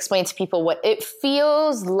something to explain to people what it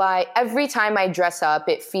feels like. Every time I dress up,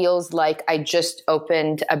 it feels like I just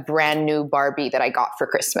opened a brand new Barbie that I got for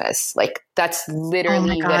Christmas. Like that's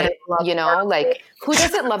literally what it, you know, Barbie. Like who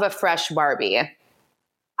doesn't love a fresh Barbie?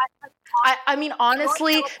 I mean,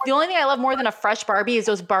 honestly, the only thing I love more than a fresh Barbie is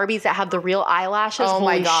those Barbies that have the real eyelashes. Oh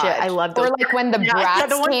my God. Shit, I love those. Or like when the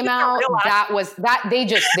Bratz came out,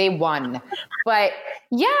 they won. But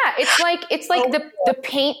yeah, it's like the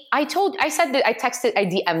paint. I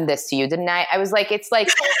DM'd this to you, didn't I? I was like, it's like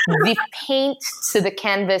the paint to the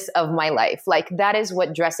canvas of my life. Like that is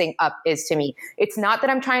what dressing up is to me. It's not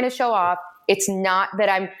that I'm trying to show off. It's not that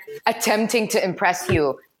I'm attempting to impress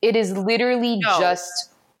you. It is literally just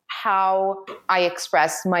how I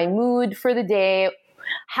express my mood for the day,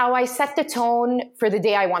 how I set the tone for the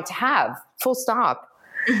day I want to have. Full stop.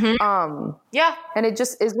 And it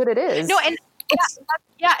just is what it is. No, and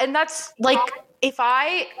and that's like, if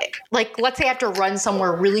I like, let's say I have to run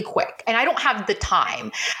somewhere really quick and I don't have the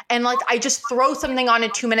time, and like I just throw something on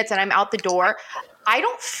in 2 minutes and I'm out the door, I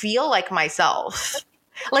don't feel like myself.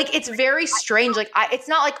 Like, it's very strange. Like, it's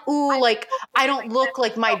not like, ooh, like, I don't look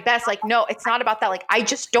like my best. Like, no, it's not about that. Like, I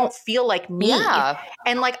just don't feel like me. Yeah.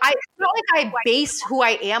 And like, it's not like I base who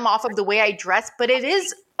I am off of the way I dress, but it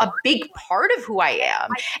is a big part of who I am.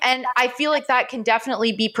 And I feel like that can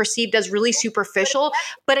definitely be perceived as really superficial.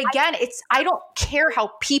 But again, I don't care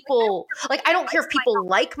how people, like, I don't care if people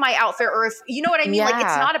like my outfit or if, you know what I mean? Like,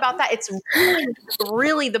 it's not about that. It's really,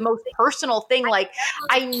 really the most personal thing. Like,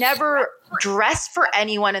 I never dress for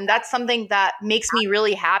anyone. And that's something that makes me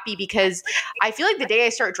really happy, because I feel like the day I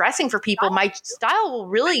start dressing for people, my style will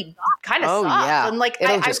really kind of suck. Yeah. And like,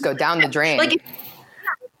 it'll just go down the drain. Like,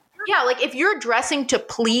 like if you're dressing to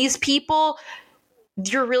please people,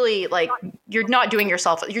 you're really like, you're doing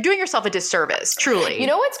yourself a disservice, truly. You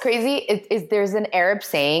know what's crazy is there's an Arab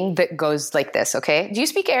saying that goes like this, okay? Do you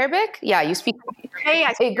speak Arabic? Yeah, you speak. Hey,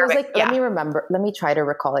 it goes Arabic. Like, let me try to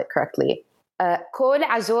recall it correctly. كل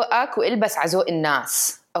عزوقك والبس عزوق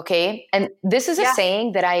الناس. Okay. And this is a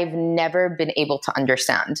saying that I've never been able to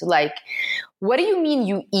understand. Like, what do you mean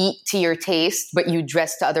you eat to your taste, but you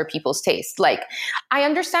dress to other people's taste? Like, I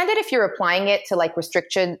understand it if you're applying it to like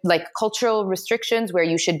cultural restrictions where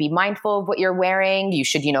you should be mindful of what you're wearing. You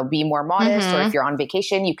should, be more modest, or if you're on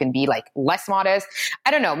vacation, you can be like less modest.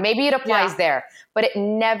 I don't know. Maybe it applies there, but it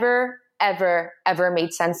never, ever, ever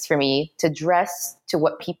made sense for me to dress to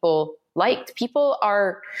what people liked. People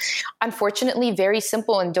are unfortunately very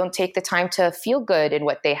simple and don't take the time to feel good in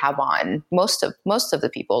what they have on. Most of the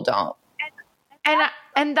people don't.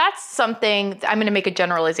 And that's something, I'm going to make a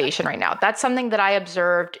generalization right now. That's something that I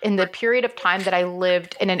observed in the period of time that I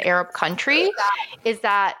lived in an Arab country, is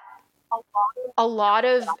that a lot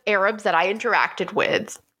of Arabs that I interacted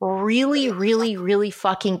with really, really, really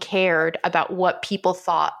fucking cared about what people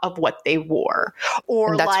thought of what they wore.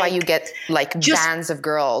 And that's why you get like bands of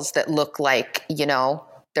girls that look like,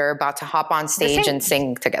 they're about to hop on stage and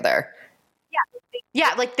sing together.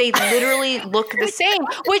 Yeah, like they literally look the same,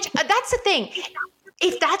 which that's the thing.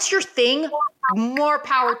 If that's your thing, more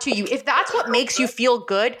power to you. If that's what makes you feel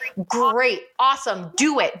good, great, awesome,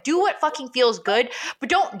 do it. Do what fucking feels good, but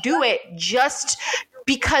don't do it just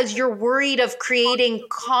because you're worried of creating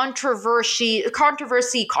controversy,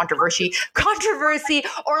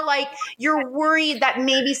 or like you're worried that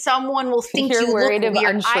maybe someone will think you're you worried look of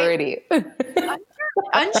weird. unsurety.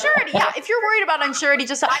 Unsurety, yeah. If you're worried about unsurety,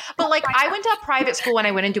 but like I went to a private school when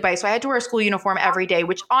I went in Dubai, so I had to wear a school uniform every day,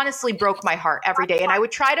 which honestly broke my heart every day. And I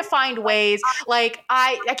would try to find ways, like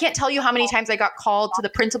I can't tell you how many times I got called to the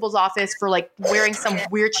principal's office for like wearing some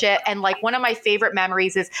weird shit. And like one of my favorite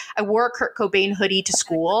memories is I wore a Kurt Cobain hoodie to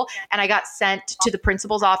school, and I got sent to the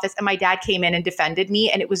principal's office, and my dad came in and defended me,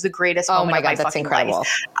 and it was the greatest moment of my fucking life.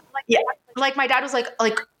 Yeah. Like my dad was like,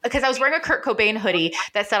 because I was wearing a Kurt Cobain hoodie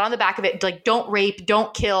that said on the back of it, like, don't rape,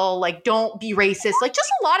 don't kill, like, don't be racist, like just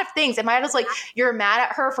a lot of things. And my dad was like, you're mad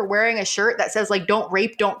at her for wearing a shirt that says like, don't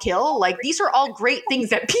rape, don't kill. Like, these are all great things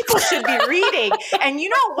that people should be reading. And you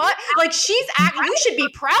know what? Like, you should be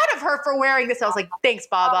proud of her for wearing this. I was like, thanks,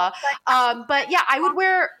 Baba. But yeah, I would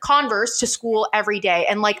wear Converse to school every day.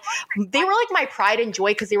 And like, they were like my pride and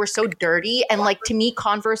joy because they were so dirty. And like, to me,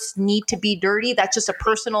 Converse need to be dirty. That's just a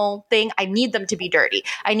personal thing. I need them to be dirty.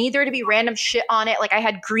 I need there to be random shit on it. Like I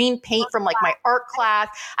had green paint from like my art class.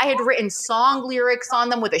 I had written song lyrics on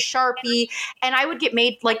them with a Sharpie, and I would get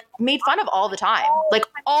made fun of all the time. Like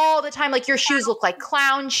all the time. Like, your shoes look like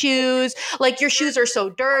clown shoes. Like, your shoes are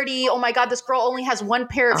so dirty. Oh my God, this girl only has one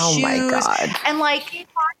pair of shoes. My God. And like,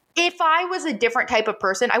 if I was a different type of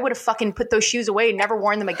person, I would have fucking put those shoes away and never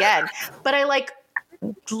worn them again. But I like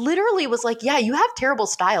literally was like, yeah, you have terrible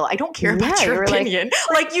style. I don't care about your opinion.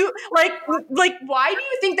 Like you, like, why do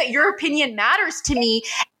you think that your opinion matters to me?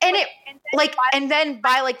 And it like, and then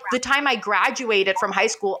by like the time I graduated from high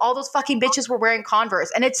school, all those fucking bitches were wearing Converse.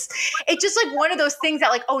 And it's just like one of those things that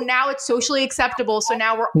like, oh, now it's socially acceptable. So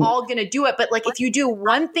now we're all going to do it. But like, if you do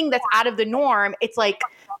one thing that's out of the norm, it's like,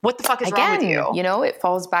 what the fuck is wrong with you? You know, it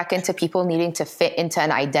falls back into people needing to fit into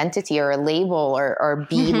an identity or a label or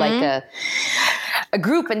be like a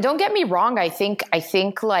group. And don't get me wrong, I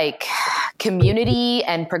think like community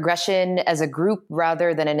and progression as a group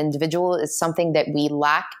rather than an individual is something that we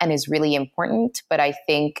lack and is really important. But I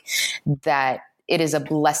think that it is a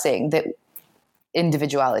blessing that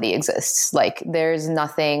individuality exists. Like, there's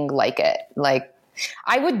nothing like it. Like,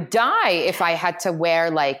 I would die if I had to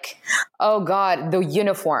wear like, oh God, the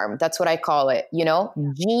uniform. That's what I call it. You know,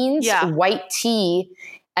 jeans, white tee,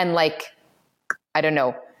 and like, I don't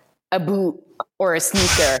know, a boot or a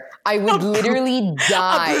sneaker. I would literally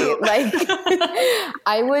die. Like,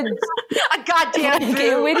 I would, a goddamn like,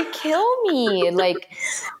 it would kill me. Like,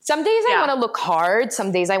 some days I want to look hard.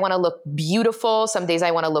 Some days I want to look beautiful. Some days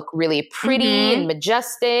I want to look really pretty and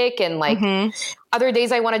majestic. And like, other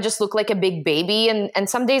days I want to just look like a big baby. And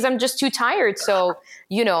some days I'm just too tired. So,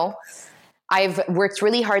 you know, I've worked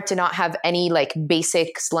really hard to not have any like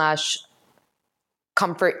basic /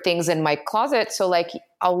 comfort things in my closet. So like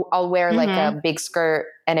I'll wear like a big skirt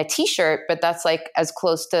and a t-shirt, but that's like as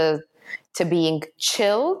close to being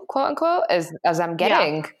chill, quote unquote, as I'm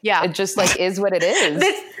getting. Yeah. It just like is what it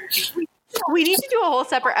is. We need to do a whole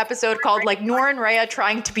separate episode called like Noor and Rhea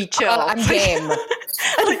trying to be chill. I'm game.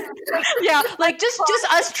 Like just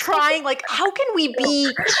us trying, like, how can we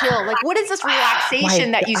be chill? Like, what is this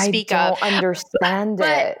relaxation that you speak of? I don't understand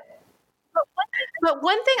it. But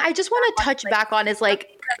one thing I just want to touch back on is like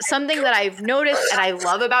something that I've noticed and I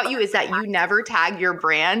love about you is that you never tag your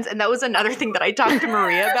brands. And that was another thing that I talked to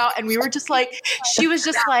Maria about. And we were just like, she was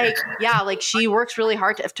just like, yeah, like she works really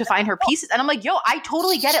hard to find her pieces. And I'm like, yo, I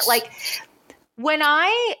totally get it. Like when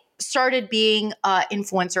I started being an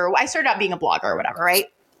influencer, I started out being a blogger or whatever, right?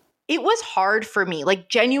 It was hard for me, like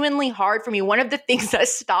genuinely hard for me. One of the things that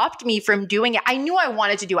stopped me from doing it, I knew I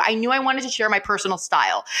wanted to do it. I knew I wanted to share my personal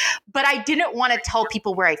style, but I didn't want to tell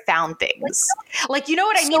people where I found things. Like, you know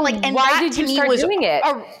what I mean? Like, and why that did to you me start was doing it?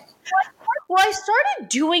 Well, I started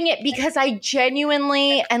doing it because I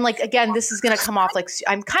genuinely, and like, again, this is going to come off like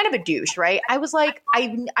I'm kind of a douche, right? I was like,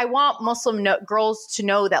 I want Muslim girls to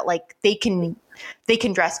know that like they can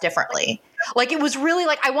dress differently. Like it was really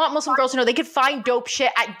like, I want Muslim girls to know they could find dope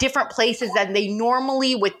shit at different places than they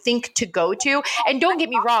normally would think to go to. And don't get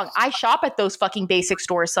me wrong, I shop at those fucking basic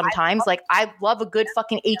stores sometimes. Like I love a good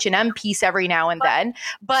fucking H&M piece every now and then,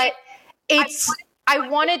 but I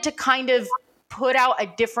wanted to kind of put out a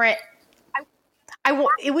different,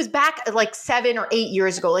 it was back like 7 or 8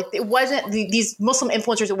 years ago. Like it wasn't these Muslim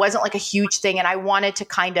influencers. It wasn't like a huge thing. And I wanted to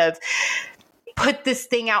kind of put this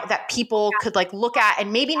thing out that people could like look at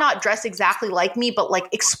and maybe not dress exactly like me, but like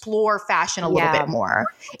explore fashion a little bit more.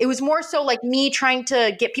 It was more so like me trying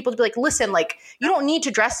to get people to be like, listen, like you don't need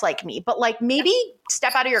to dress like me, but like maybe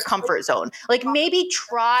step out of your comfort zone. Like maybe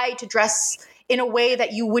try to dress in a way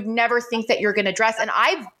that you would never think that you're going to dress. And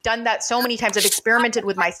I've done that so many times. I've experimented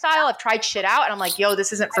with my style. I've tried shit out and I'm like, yo,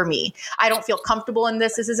 this isn't for me. I don't feel comfortable in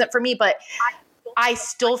this. This isn't for me. But I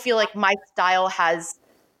still feel like my style has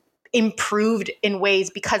improved in ways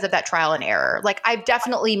because of that trial and error. Like I've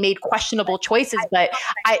definitely made questionable choices, but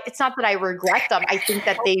it's not that I regret them. I think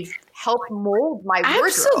that they've helped mold my wardrobe.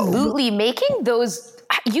 Absolutely. Making those,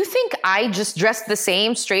 you think I just dressed the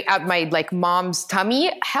same straight out my like mom's tummy?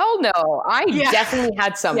 Hell no. I definitely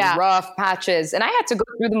had some rough patches and I had to go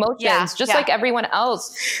through the motions just like everyone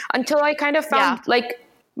else until I kind of found like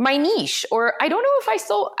my niche, or I don't know if I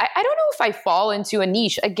don't know if I fall into a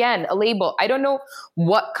niche, again, a label. I don't know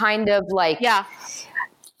what kind of like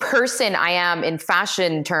person I am in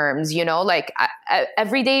fashion terms, you know, like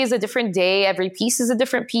every day is a different day. Every piece is a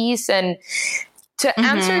different piece. And to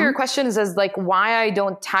answer your questions as like why I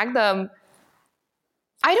don't tag them,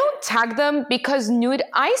 I don't tag them because nude,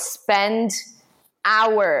 I spend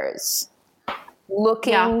hours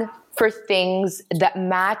looking for things that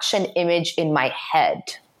match an image in my head.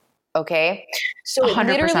 Okay. So 100%. It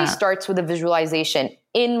literally starts with a visualization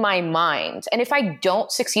in my mind. And if I don't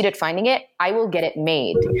succeed at finding it, I will get it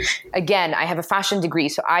made. Again, I have a fashion degree,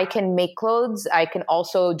 so I can make clothes. I can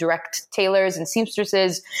also direct tailors and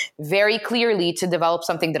seamstresses very clearly to develop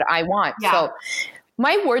something that I want. Yeah. So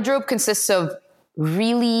my wardrobe consists of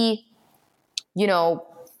really, you know,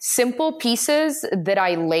 simple pieces that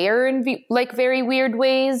I layer in like very weird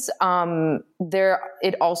ways.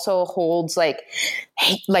 It also holds like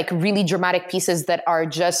really dramatic pieces that are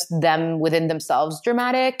just them within themselves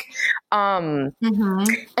dramatic. And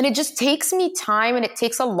it just takes me time and it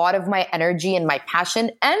takes a lot of my energy and my passion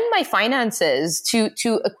and my finances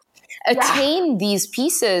to attain these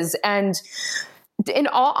pieces. And in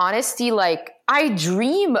all honesty, like I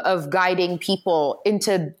dream of guiding people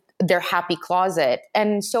into their happy closet.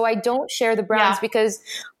 And so I don't share the brands because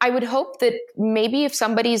I would hope that maybe if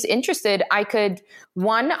somebody's interested, I could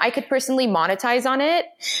personally monetize on it.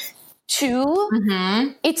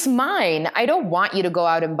 2, it's mine. I don't want you to go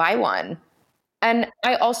out and buy one. And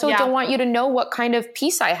I also don't want you to know what kind of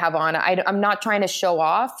piece I have on. I'm not trying to show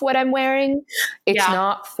off what I'm wearing. It's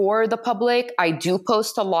not for the public. I do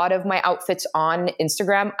post a lot of my outfits on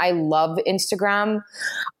Instagram. I love Instagram.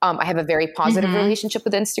 I have a very positive relationship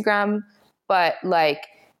with Instagram. But like,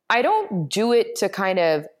 I don't do it to kind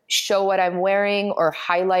of show what I'm wearing or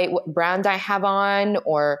highlight what brand I have on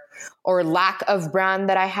or lack of brand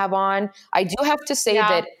that I have on. I do have to say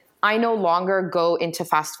that I no longer go into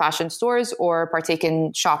fast fashion stores or partake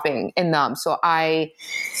in shopping in them. So I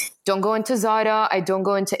don't go into Zara. I don't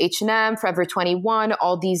go into H&M, Forever 21,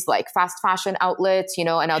 all these like fast fashion outlets, you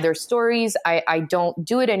know, and other stories. I don't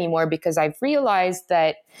do it anymore because I've realized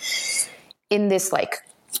that in this like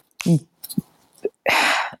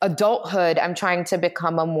adulthood, I'm trying to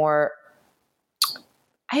become a more,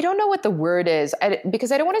 I don't know what the word is,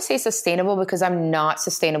 because I don't want to say sustainable, because I'm not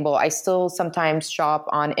sustainable. I still sometimes shop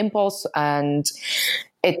on impulse, and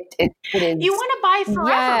it is. You want to buy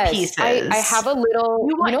forever pieces. I have a little,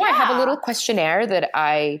 I have a little questionnaire that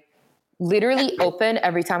I literally open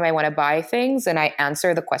every time I want to buy things, and I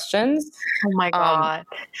answer the questions. Oh my God.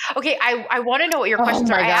 Okay. I want to know what your questions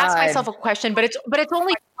are. I ask myself a question, but it's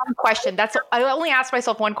only one question. I only ask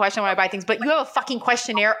myself one question when I buy things, but you have a fucking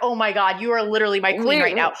questionnaire. Oh my God. You are literally my queen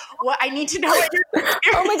right now. What I need to know.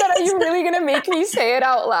 Oh my God. Are you really going to make me say it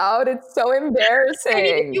out loud? It's so embarrassing. I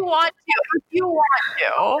mean, if you want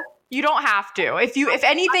to, you don't have to. If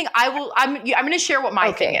anything, I'm going to share what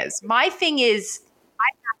my thing is. My thing is,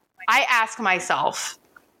 I ask myself,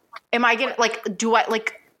 am I going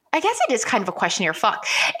to, I guess it is kind of a questionnaire. Fuck.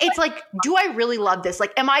 It's like, do I really love this?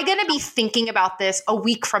 Like, am I going to be thinking about this a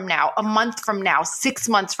week from now, a month from now, 6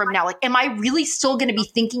 months from now? Like, am I really still going to be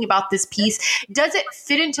thinking about this piece? Does it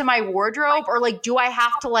fit into my wardrobe? Or do I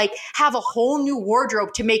have to have a whole new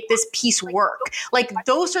wardrobe to make this piece work? Like,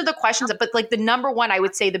 those are the questions. But the number one, I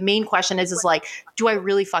would say the main question is do I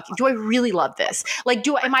really love this?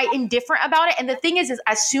 Am I indifferent about it? And the thing is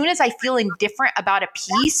as soon as I feel indifferent about a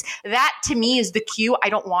piece, that to me is the cue. I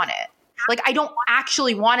don't want it. I don't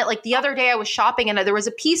actually want it. The other day I was shopping and there was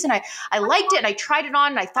a piece and I liked it and I tried it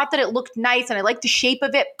on and I thought that it looked nice and I liked the shape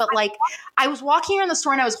of it. But I was walking around the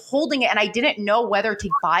store and I was holding it and I didn't know whether to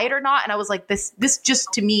buy it or not. And I was like, this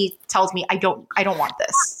just to me tells me I don't want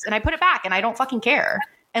this. And I put it back and I don't fucking care.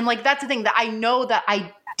 And that's the thing, that I know that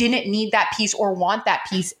I didn't need that piece or want that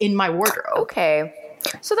piece in my wardrobe. Okay.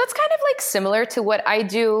 So that's kind of similar to what I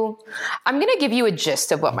do. I'm going to give you a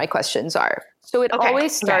gist of what my questions are. So it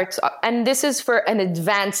always starts, and this is for an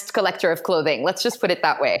advanced collector of clothing. Let's just put it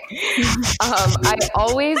that way. I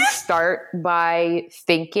always start by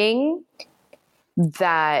thinking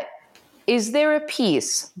that, is there a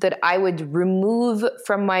piece that I would remove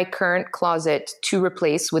from my current closet to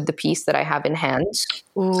replace with the piece that I have in hand?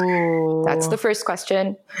 Ooh. That's the first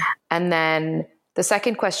question. And then the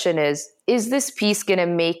second question is this piece going to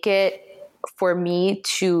make it for me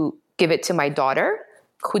to give it to my daughter,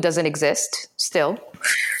 who doesn't exist still?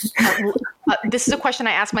 This is a question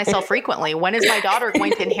I ask myself frequently. When is my daughter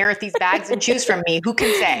going to inherit these bags and shoes from me? Who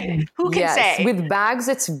can say? Say? With bags,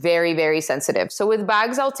 it's very, very sensitive. So with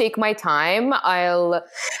bags, I'll take my time. I'll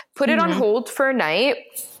put it on hold for a night.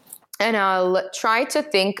 And I'll try to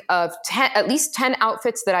think of at least 10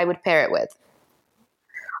 outfits that I would pair it with.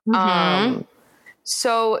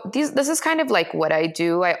 So this is kind of what I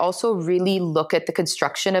do. I also really look at the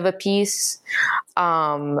construction of a piece.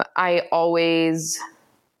 I always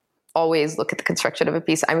look at the construction of a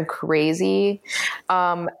piece. I'm crazy.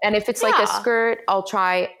 And if it's a skirt, I'll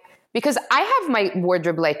try, because I have my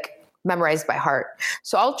wardrobe memorized by heart.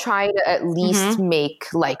 So I'll try to at least make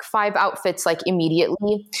 5 outfits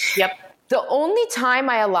immediately. Yep. The only time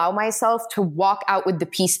I allow myself to walk out with the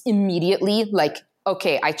piece immediately,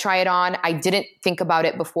 okay, I try it on. I didn't think about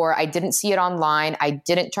it before. I didn't see it online. I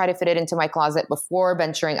didn't try to fit it into my closet before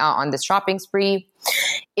venturing out on this shopping spree,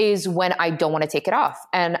 is when I don't want to take it off.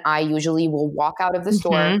 And I usually will walk out of the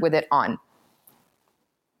store with it on.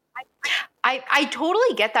 I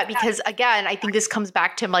totally get that, because again, I think this comes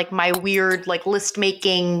back to my weird list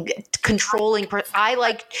making, controlling.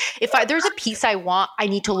 If there's a piece I want, I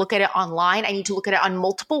need to look at it online. I need to look at it on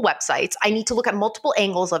multiple websites. I need to look at multiple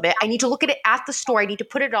angles of it. I need to look at it at the store. I need to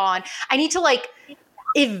put it on. I need to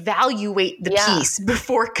evaluate the piece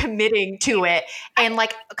before committing to it, and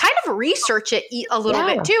kind of research it a little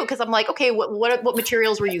bit too, because I'm okay, what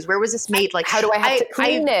materials were used, where was this made, how do I have to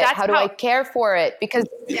clean it, how do I care for it, because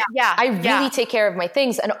I really take care of my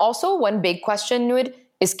things. And also one big question, Noud,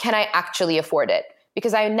 is can I actually afford it?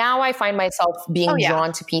 Because I find myself being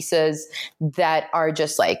drawn to pieces that are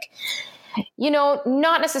just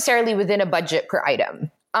not necessarily within a budget per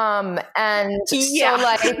item. That's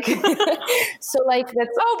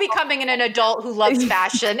becoming an adult who loves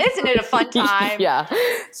fashion. Isn't it a fun time? Yeah.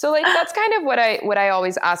 So that's kind of what I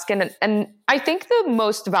always ask. And I think the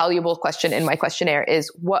most valuable question in my questionnaire is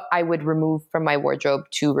what I would remove from my wardrobe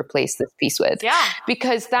to replace this piece with. Yeah.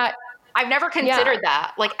 Because I've never considered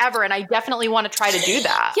that ever. And I definitely want to try to do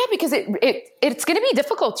that. Yeah, because it's going to be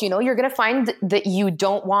difficult. You're going to find that you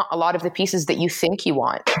don't want a lot of the pieces that you think you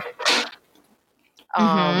want.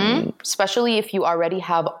 especially if you already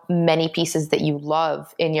have many pieces that you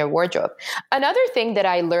love in your wardrobe. Another thing that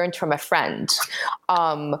I learned from a friend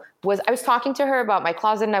was I was talking to her about my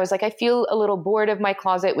closet, and I was like, I feel a little bored of my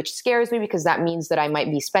closet, which scares me because that means that I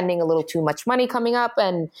might be spending a little too much money coming up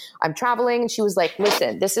and I'm traveling. And she was like,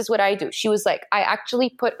 listen, this is what I do. She was like, I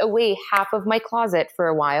actually put away half of my closet for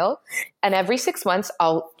a while, and every 6 months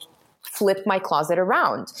I'll flip my closet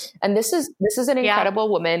around. And this is an incredible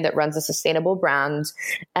woman that runs a sustainable brand.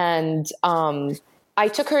 And I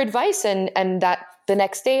took her advice, and that the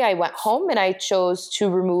next day I went home and I chose to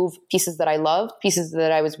remove pieces that I loved, pieces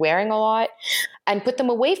that I was wearing a lot, and put them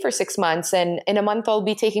away for 6 months. And in a month I'll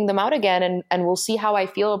be taking them out again, and we'll see how I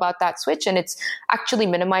feel about that switch. And it's actually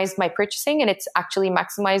minimized my purchasing, and it's actually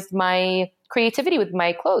maximized my creativity with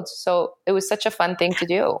my clothes. So it was such a fun thing to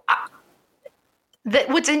do.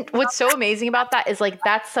 What's so amazing about that is like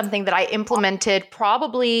that's something that I implemented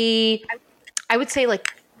probably, I would say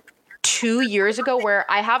like 2 years ago, where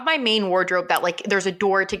I have my main wardrobe that like there's a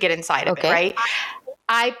door to get inside of it, right?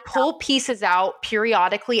 I pull pieces out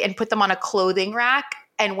periodically and put them on a clothing rack.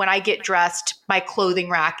 And when I get dressed, my clothing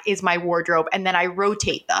rack is my wardrobe, and then I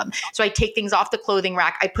rotate them. So I take things off the clothing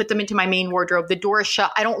rack, I put them into my main wardrobe, the door is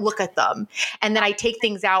shut, I don't look at them. And then I take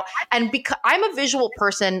things out. And because I'm a visual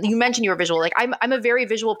person, you mentioned you're visual, like I'm a very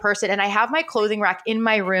visual person, and I have my clothing rack in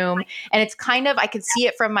my room, and it's kind of, I can see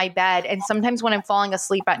it from my bed. And sometimes when I'm falling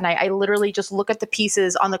asleep at night, I literally just look at the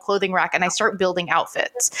pieces on the clothing rack and I start building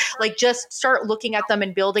outfits. Like just start looking at them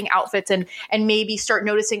and building outfits, and maybe start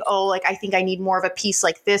noticing, oh, like I think I need more of a piece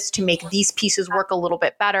like this to make these pieces work a little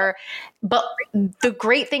bit better. But the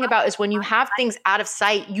great thing about is when you have things out of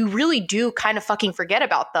sight, you really do kind of fucking forget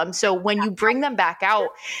about them. So when you bring them back out,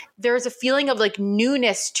 there's a feeling of like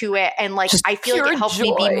newness to it. And like, just I feel like it helps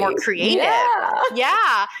me be more creative.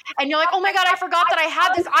 Yeah. And you're like, oh my God, I forgot that I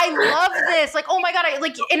had this. I love this. Like, oh my God.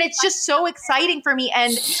 And it's just so exciting for me.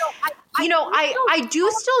 And you know, I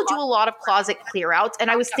do still do a lot of closet clear outs.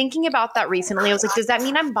 And I was thinking about that recently. I was like, does that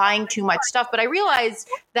mean I'm buying too much stuff? But I realized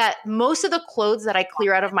that most of the clothes that I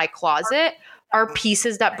clear out of my closet are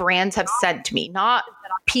pieces that brands have sent to me, not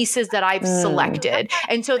pieces that I've selected.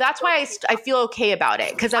 And so that's why I feel okay about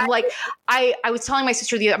it. Cause I'm like, I was telling my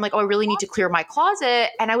sister I'm like, oh, I really need to clear my closet.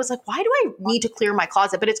 And I was like, why do I need to clear my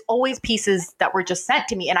closet? But it's always pieces that were just sent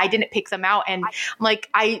to me and I didn't pick them out. And I'm like,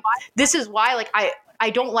 this is why like I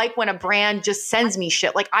don't like when a brand just sends me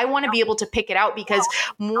shit. Like I want to be able to pick it out because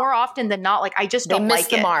more often than not, like I just don't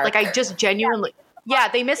like it. Like I just genuinely,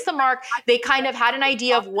 they missed the mark. They kind of had an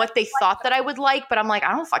idea of what they thought that I would like, but I'm like,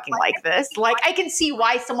 I don't fucking like this. Like I can see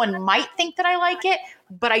why someone might think that I like it,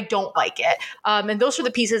 but I don't like it. And those are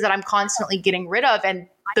the pieces that I'm constantly getting rid of. And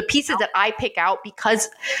the pieces that I pick out because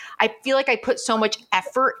I feel like I put so much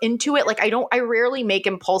effort into it. Like I rarely make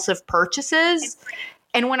impulsive purchases.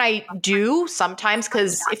 And when I do sometimes,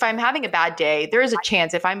 because if I'm having a bad day, there is a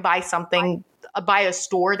chance if I'm by a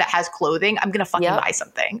store that has clothing, I'm going to fucking buy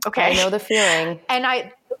something. Okay. I know the feeling.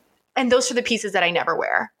 And those are the pieces that I never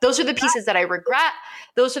wear. Those are the pieces that I regret.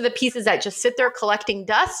 Those are the pieces that just sit there collecting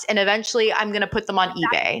dust. And eventually I'm going to put them on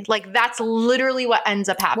eBay. Like that's literally what ends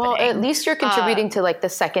up happening. Well, at least you're contributing to like the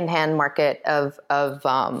secondhand market of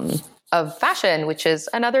fashion, which is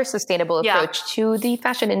another sustainable approach to the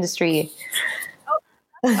fashion industry.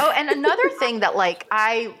 Oh, and another thing that like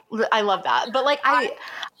I love that, but like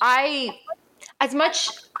I as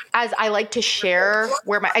much as I like to share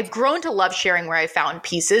I've grown to love sharing where I found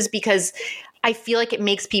pieces because I feel like it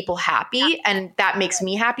makes people happy and that makes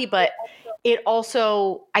me happy. But it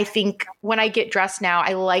also, I think when I get dressed now,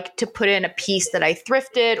 I like to put in a piece that I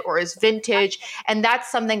thrifted or is vintage. And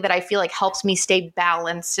that's something that I feel like helps me stay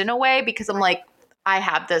balanced in a way because I'm like, I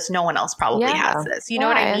have this, no one else probably has this. You know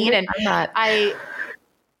what I mean? And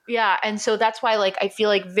and so that's why like I feel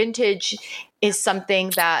like vintage is something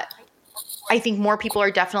that I think more people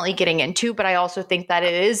are definitely getting into, but I also think that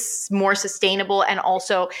it is more sustainable and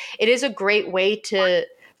also it is a great way to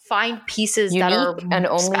find pieces unique that are and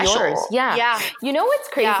only special. Yours. Yeah. You know what's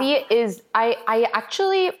crazy is I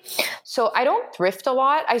actually, so I don't thrift a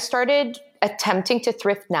lot. I started attempting to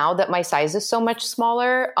thrift now that my size is so much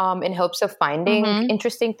smaller in hopes of finding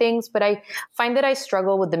interesting things. But I find that I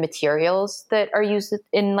struggle with the materials that are used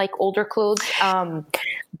in like older clothes.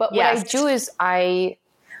 But what I do is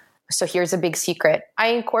so here's a big secret. I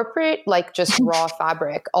incorporate like just raw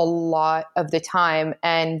fabric a lot of the time.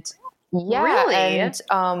 And really? And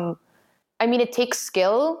I mean, it takes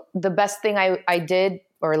skill. The best thing I did,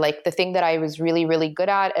 or like the thing that I was really, really good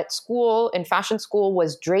at school, in fashion school,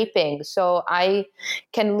 was draping. So I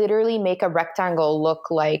can literally make a rectangle look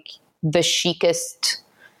like the chicest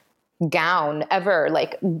gown ever.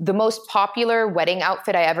 Like the most popular wedding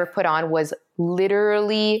outfit I ever put on was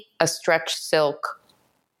literally a stretch silk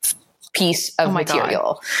piece of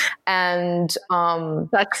material. God. And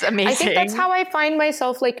that's amazing. I think that's how I find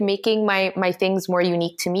myself like making my things more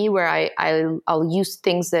unique to me, where I'll use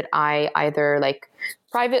things that I either like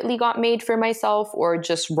privately got made for myself or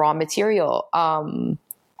just raw material. And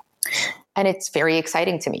it's very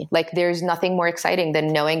exciting to me. Like there's nothing more exciting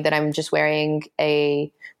than knowing that I'm just wearing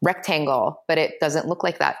a rectangle, but it doesn't look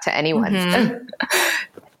like that to anyone. Mm-hmm.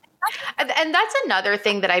 And that's another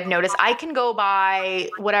thing that I've noticed. I can go buy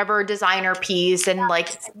whatever designer piece and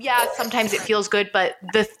like, yeah, sometimes it feels good, but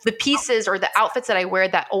the pieces or the outfits that I wear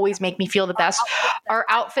that always make me feel the best are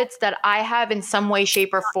outfits that I have in some way,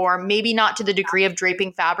 shape, or form, maybe not to the degree of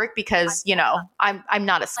draping fabric because, you know, I'm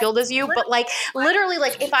not as skilled as you, but like literally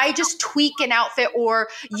like if I just tweak an outfit or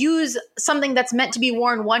use something that's meant to be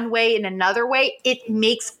worn one way in another way, it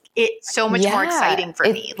makes it so much more exciting for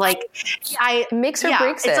me. Like I makes or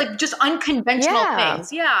breaks it's it. like just unconventional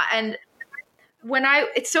things. Yeah. And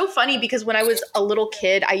it's so funny because when I was a little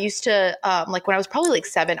kid, I used to, like when I was probably like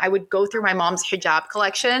 7, I would go through my mom's hijab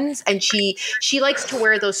collections and she likes to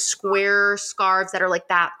wear those square scarves that are like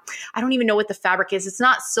that. I don't even know what the fabric is. It's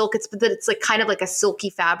not silk. It's like kind of like a silky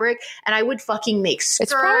fabric. And I would fucking make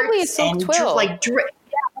skirts. It's probably a silk twill.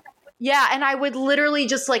 Yeah, and I would literally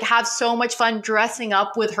just like have so much fun dressing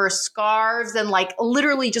up with her scarves and like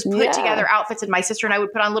literally just put together outfits. And my sister and I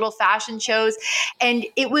would put on little fashion shows. And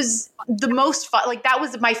it was the most fun. Like that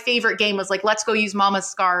was my favorite game, was like, let's go use mama's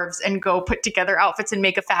scarves and go put together outfits and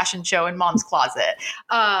make a fashion show in mom's closet.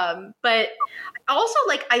 But also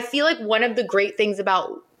like, I feel like one of the great things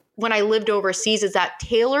about when I lived overseas is that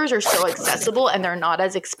tailors are so accessible and they're not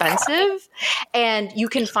as expensive. And you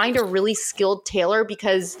can find a really skilled tailor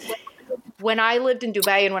because when I lived in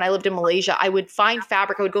Dubai and when I lived in Malaysia, I would find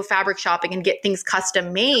fabric. I would go fabric shopping and get things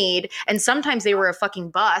custom made. And sometimes they were a fucking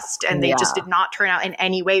bust and they just did not turn out in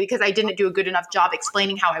any way because I didn't do a good enough job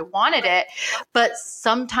explaining how I wanted it. But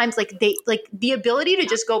sometimes like the ability to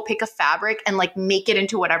just go pick a fabric and like make it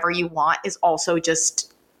into whatever you want is also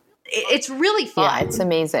just, it's really fun. Yeah, it's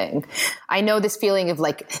amazing. I know this feeling of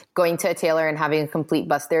like going to a tailor and having a complete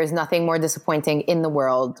bust. There is nothing more disappointing in the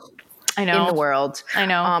world. I know. In the world. I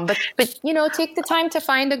know. But you know, take the time to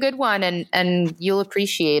find a good one and you'll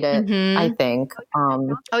appreciate it, I think.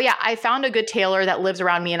 Oh yeah, I found a good tailor that lives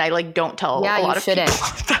around me and I like don't tell a lot of people.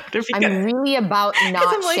 I'm really about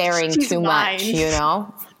not like, sharing too much, you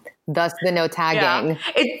know? Thus the no tagging.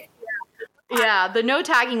 Yeah, the no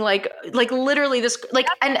tagging, like literally this, like,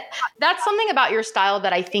 and that's something about your style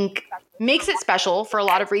that I think makes it special for a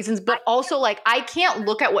lot of reasons, but also like, I can't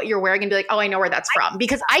look at what you're wearing and be like, oh, I know where that's from,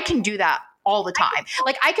 because I can do that all the time.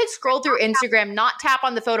 Like I could scroll through Instagram, not tap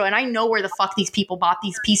on the photo, and I know where the fuck these people bought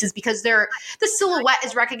these pieces because the silhouette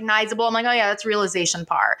is recognizable. I'm like, oh yeah, that's Realization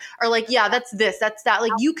Par. Or like, yeah, that's this, that's that.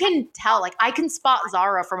 Like you can tell, like I can spot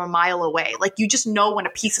Zara from a mile away. Like you just know when a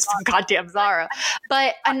piece is from goddamn Zara.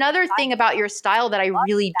 But another thing about your style that I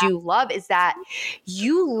really do love is that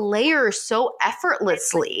you layer so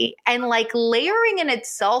effortlessly, and like layering in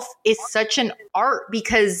itself is such an art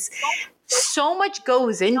because so much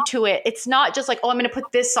goes into it. It's not just like, oh, I'm going to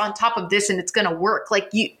put this on top of this and it's going to work. Like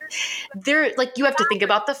you have to think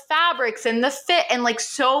about the fabrics and the fit, and like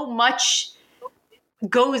so much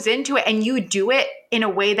goes into it, and you do it in a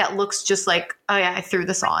way that looks just like, oh yeah, I threw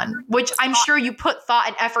this on, which I'm sure you put thought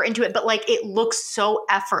and effort into it, but like it looks so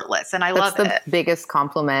effortless, and I love it. That's the biggest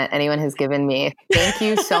compliment anyone has given me. Thank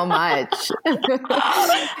you so much.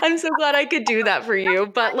 I'm so glad I could do that for you.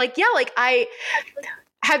 But like, yeah, like I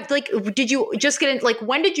have like, did you just get into like,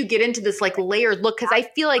 when did you get into this like layered look? Cause I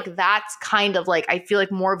feel like that's kind of like, I feel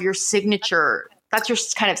like more of your signature, that's your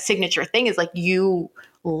kind of signature thing, is like you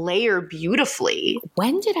layer beautifully.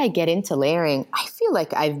 When did I get into layering? I feel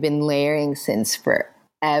like I've been layering since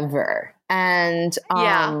forever. And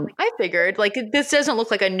yeah, I figured like this doesn't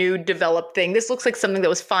look like a new developed thing. This looks like something that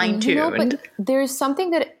was fine tuned. You know, but there's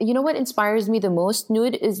something that, you know, what inspires me the most,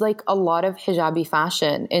 Nude, is like a lot of hijabi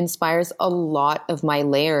fashion inspires a lot of my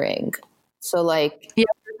layering. So like,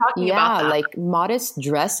 yeah, like modest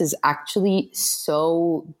dress is actually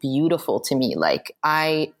so beautiful to me. Like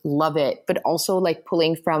I love it, but also like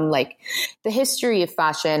pulling from like the history of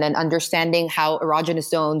fashion and understanding how erogenous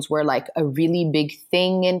zones were like a really big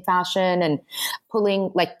thing in fashion, and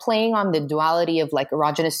playing on the duality of like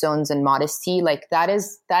erogenous zones and modesty. Like that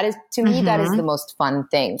is to me, that is the most fun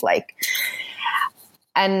thing. Like,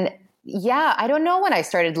 and Yeah, I don't know when I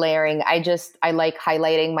started layering. I like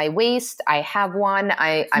highlighting my waist. I have one.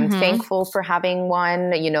 I'm thankful for having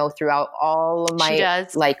one, throughout all of She my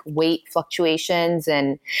does. like weight fluctuations.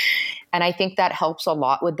 And I think that helps a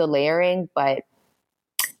lot with the layering, but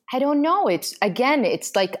I don't know. It's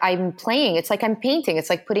like I'm playing. It's like I'm painting. It's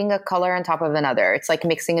like putting a color on top of another. It's like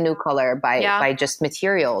mixing a new color by just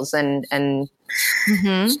materials and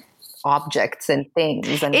objects and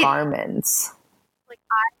things and garments.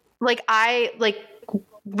 I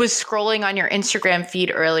was scrolling on your Instagram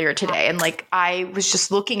feed earlier today, and like I was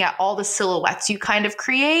just looking at all the silhouettes you kind of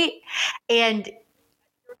create, and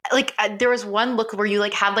like there was one look where you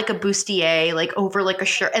like had like a bustier like over like a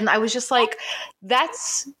shirt, and I was just like,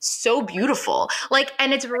 that's so beautiful. Like,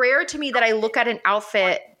 and it's rare to me that I look at an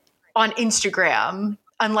outfit on Instagram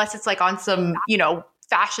unless it's like on some,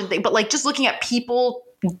 fashion thing, but like just looking at people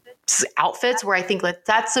outfits where I think like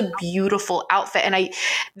that's a beautiful outfit. And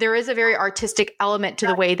there is a very artistic element to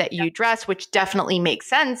the way that you dress, which definitely makes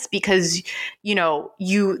sense because, you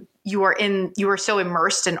are so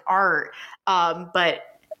immersed in art. But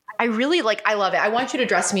I really I love it. I want you to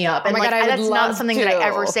dress me up. And God, that's not something that I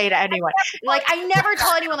ever say to anyone. Like I never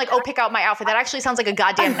tell anyone like, oh, pick out my outfit. That actually sounds like a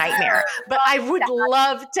goddamn nightmare. But I would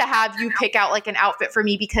love to have you pick out like an outfit for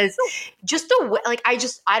me because just the way,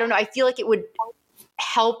 I don't know. I feel like it would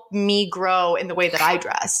help me grow in the way that I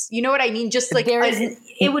dress. You know what I mean? Just like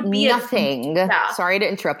it would be nothing. Sorry to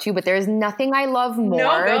interrupt you, but there's nothing I love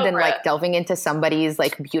more than like delving into somebody's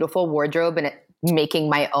like beautiful wardrobe and making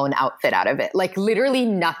my own outfit out of it. Like literally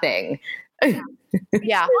nothing.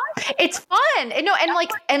 Yeah, it's fun. And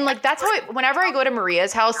that's how whenever I go to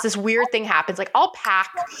Maria's house, this weird thing happens. Like I'll pack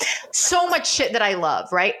so much shit that I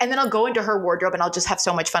love, right? And then I'll go into her wardrobe and I'll just have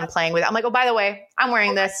so much fun playing with it. I'm like, oh, by the way, I'm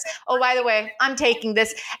wearing this. Oh, by the way, I'm taking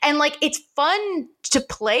this. And like, it's fun to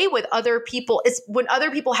play with other people. It's when other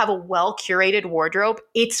people have a well curated wardrobe,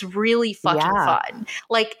 it's really fucking fun.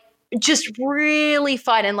 Like, just really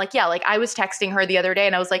fun. And like, I was texting her the other day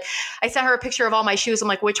and I was like, I sent her a picture of all my shoes. I'm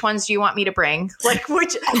like, which ones do you want me to bring? Like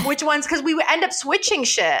which ones? Cause we would end up switching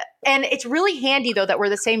shit. And it's really handy though, that we're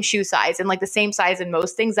the same shoe size and like the same size in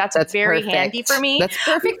most things. That's very perfect. Handy for me. That's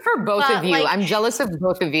perfect for both of you. I'm jealous of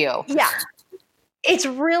both of you. Yeah. It's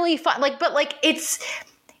really fun.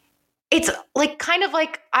 It's like kind of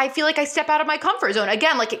like I feel like I step out of my comfort zone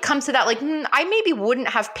again. Like it comes to that, like I maybe wouldn't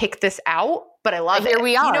have picked this out, but I love it. Here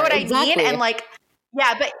we are. You know what I mean? And like,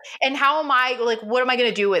 and how am I like? What am I going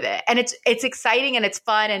to do with it? And it's exciting and it's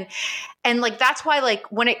fun and like that's why like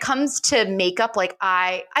when it comes to makeup, like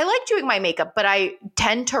I like doing my makeup, but I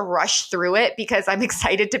tend to rush through it because I'm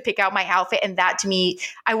excited to pick out my outfit, and that to me,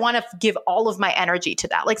 I want to give all of my energy to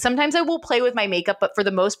that. Like sometimes I will play with my makeup, but for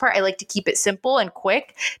the most part, I like to keep it simple and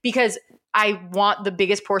quick because I want the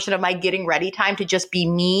biggest portion of my getting ready time to just be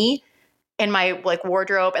me and my like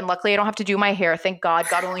wardrobe. And luckily I don't have to do my hair. Thank God.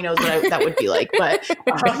 God only knows what that would be like. But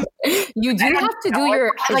you do have to do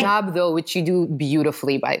your hijab though, which you do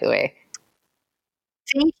beautifully, by the way.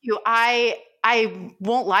 Thank you. I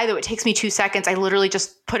won't lie though. It takes me 2 seconds. I literally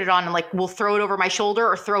just put it on and like, we'll throw it over my shoulder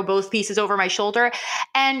or throw both pieces over my shoulder.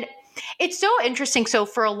 And it's so interesting. So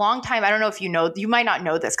for a long time, I don't know if you might not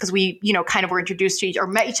know this because we, kind of were introduced to or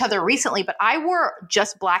met each other recently, but I wore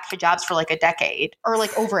just black hijabs for like a decade or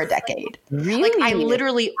like over a decade. Really? Like I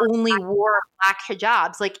literally only wore black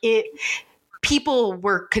hijabs. Like people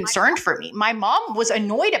were concerned for me. My mom was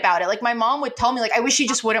annoyed about it. Like my mom would tell me like, I wish you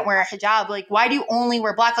just wouldn't wear a hijab. Like, why do you only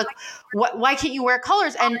wear black? Like why can't you wear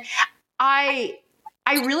colors? And I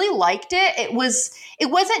really liked it. It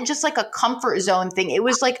wasn't just like a comfort zone thing. It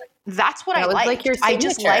was like, that's what I liked. Like your I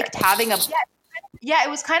just liked having it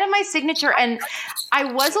was kind of my signature. And I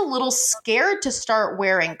was a little scared to start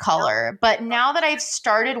wearing color, but now that I've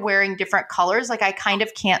started wearing different colors, like I kind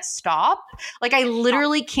of can't stop. Like I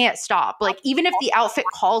literally can't stop. Like even if the outfit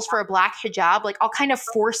calls for a black hijab, like I'll kind of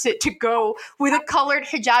force it to go with a colored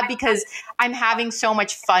hijab because I'm having so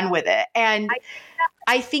much fun with it. And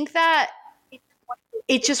I think that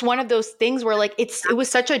it's just one of those things where like it was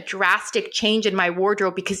such a drastic change in my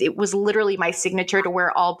wardrobe because it was literally my signature to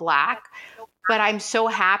wear all black. But I'm so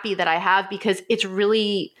happy that I have because it's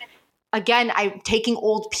really, again, I'm taking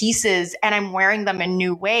old pieces and I'm wearing them in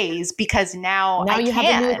new ways because now I you can.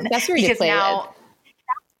 Have a new accessory to play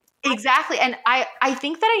with. Exactly. And I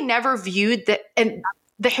think that I never viewed the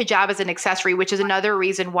hijab as an accessory, which is another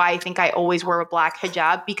reason why I think I always wore a black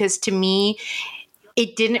hijab, because to me,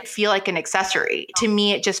 it didn't feel like an accessory. To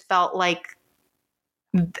me, it just felt like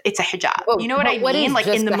it's a hijab. You know what I mean? Like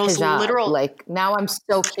in the most hijab? literal. Like now I'm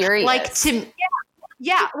so curious. Like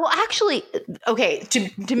Yeah, well, actually, okay,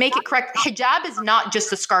 to make it correct, hijab is not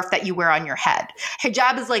just a scarf that you wear on your head.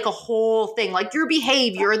 Hijab is like a whole thing, like your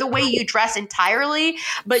behavior, the way you dress entirely.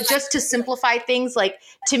 But just to simplify things, like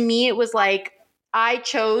to me, it was like I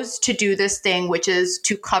chose to do this thing, which is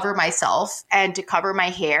to cover myself and to cover my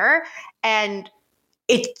hair. And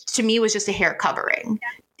it, to me, was just a hair covering.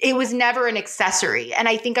 It was never an accessory. And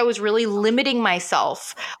I think I was really limiting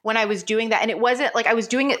myself when I was doing that. And it wasn't like I was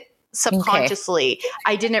doing it subconsciously. Okay.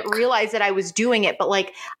 I didn't realize that I was doing it, but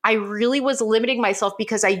like I really was limiting myself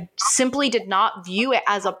because I simply did not view it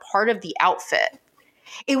as a part of the outfit.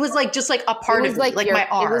 It was like just like a part of like my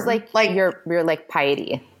arm. It was like your like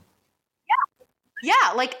piety.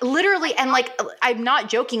 Yeah, like literally, and like I'm not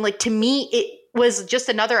joking. Like to me, it was just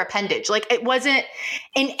another appendage. Like it wasn't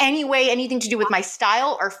in any way anything to do with my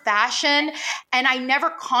style or fashion, and I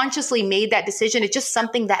never consciously made that decision. It's just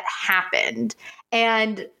something that happened.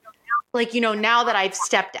 And like, you know, now that I've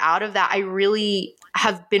stepped out of that, I really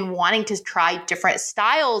have been wanting to try different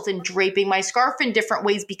styles and draping my scarf in different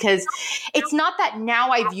ways, because it's not that now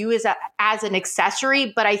I view as an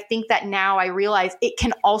accessory, but I think that now I realize it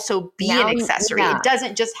can also be an accessory. Yeah. It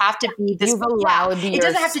doesn't just have to be this. You've allowed it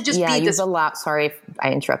doesn't have to just be this. Sorry if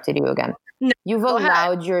I interrupted you again. No, you've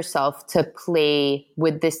allowed yourself to play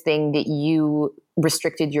with this thing that you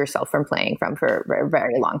restricted yourself from playing from for a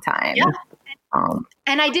very long time. Yeah.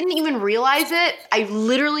 And I didn't even realize it. I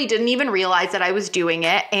literally didn't even realize that I was doing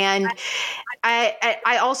it. And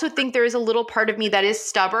I also think there is a little part of me that is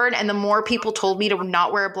stubborn. And the more people told me to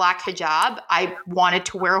not wear a black hijab, I wanted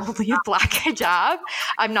to wear only a black hijab.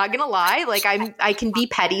 I'm not going to lie. Like I can be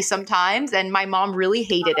petty sometimes, and my mom really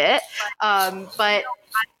hated it. But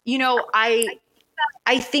you know, I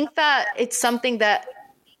think that it's something that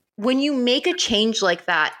when you make a change like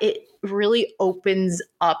that, it really opens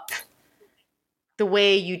up the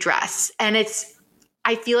way you dress. And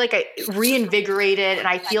I feel like I reinvigorated, and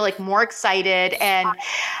I feel like more excited, and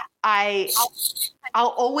I'll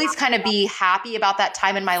always kind of be happy about that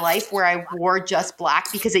time in my life where I wore just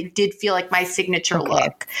black, because it did feel like my signature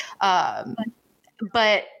look.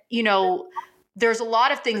 But you know, there's a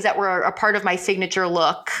lot of things that were a part of my signature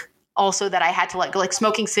look also that I had to let go, like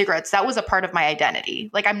smoking cigarettes. That was a part of my identity.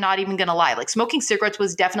 Like, I'm not even going to lie. Like, smoking cigarettes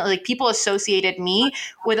was definitely, like, people associated me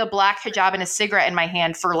with a black hijab and a cigarette in my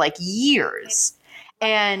hand for like years.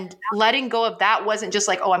 And letting go of that wasn't just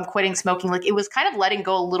like, oh, I'm quitting smoking. Like, it was kind of letting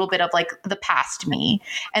go a little bit of like the past me.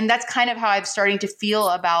 And that's kind of how I'm starting to feel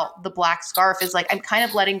about the black scarf, is like, I'm kind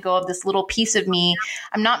of letting go of this little piece of me.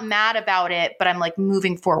 I'm not mad about it, but I'm like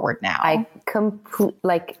moving forward now. I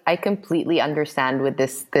completely understand with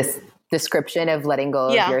this description of letting go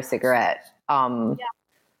of your cigarette.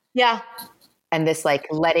 Yeah. And this like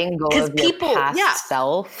letting go of your past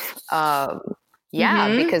self.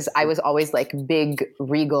 Because I was always like big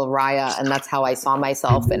regal Raya, and that's how I saw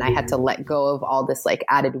myself. And I had to let go of all this like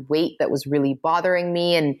added weight that was really bothering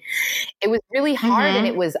me. And it was really hard.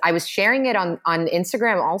 And I was sharing it on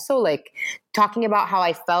Instagram also, like talking about how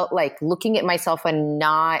I felt like looking at myself and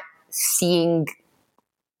not seeing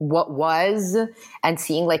what was, and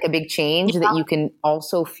seeing like a big change that you can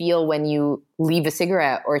also feel when you leave a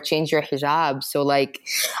cigarette or change your hijab. So like,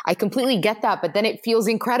 I completely get that, but then it feels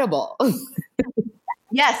incredible.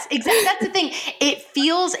 Yes, exactly. That's the thing. It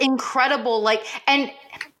feels incredible. Like, and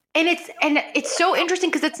it's so interesting,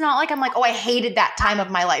 because it's not like I'm like, oh, I hated that time of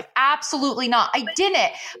my life. Absolutely not. I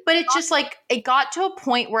didn't. But it's just like, it got to a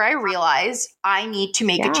point where I realized I need to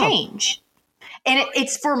make a change. And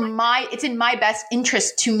it's in my best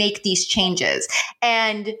interest to make these changes.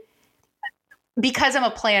 And because I'm a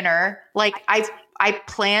planner, like I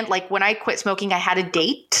planned, like when I quit smoking, I had a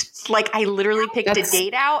date. Like I literally picked a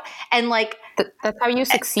date out, and like that's how you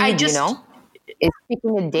succeed, you know, is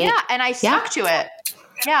picking a date. Yeah, and I stuck to it.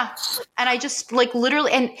 Yeah. And I just like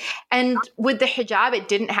literally, and with the hijab, it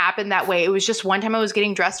didn't happen that way. It was just one time I was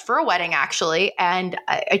getting dressed for a wedding, actually. And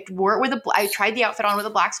I wore it I tried the outfit on with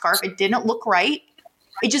a black scarf. It didn't look right.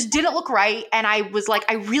 It just didn't look right. And I was like,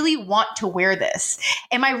 I really want to wear this.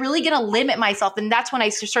 Am I really going to limit myself? And that's when I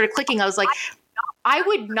started clicking. I was like, I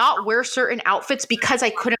would not wear certain outfits because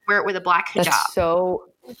I couldn't wear it with a black hijab. That's so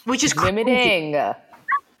which is limiting. Crazy.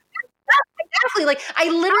 Exactly. Like I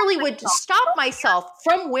literally would stop myself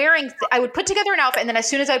from wearing, I would put together an outfit, and then as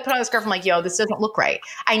soon as I put on the scarf, I'm like, yo, this doesn't look right.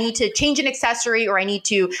 I need to change an accessory, or I need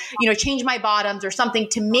to, change my bottoms or something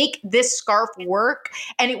to make this scarf work.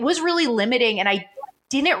 And it was really limiting. And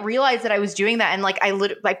didn't realize that I was doing that. And like,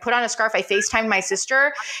 I put on a scarf, I FaceTimed my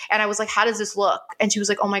sister and I was like, how does this look? And she was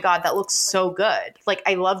like, oh my God, that looks so good. Like,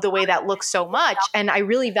 I love the way that looks so much. And I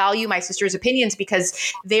really value my sister's opinions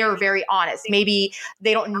because they are very honest. Maybe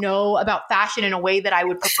they don't know about fashion in a way that I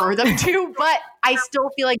would prefer them to, but I still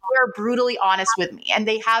feel like they're brutally honest with me and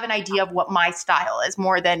they have an idea of what my style is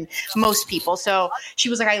more than most people. So she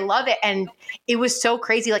was like, I love it. And it was so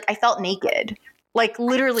crazy. Like, I felt naked. Like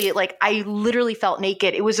literally, like I literally felt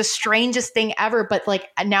naked. It was the strangest thing ever. But like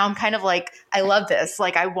now I'm kind of like, I love this.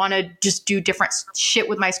 Like I want to just do different shit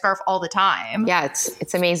with my scarf all the time. Yeah,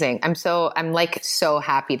 it's amazing. I'm like so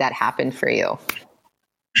happy that happened for you.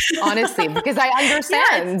 Honestly, because I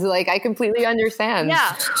understand. Yes. Like I completely understand.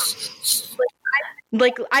 Yeah.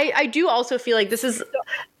 Like I do also feel like this is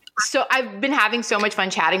so I've been having so much fun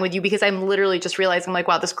chatting with you because I'm literally just realizing like,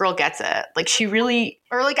 wow, this girl gets it. Like she really,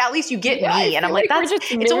 or like at least you get me. And I'm like, that's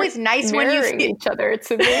just it's always nice when you see each other.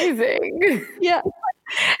 It's amazing. Yeah.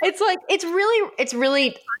 It's like, it's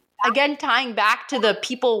really, again, tying back to the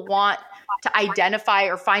people want to identify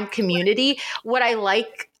or find community. What I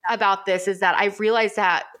like about this is that I've realized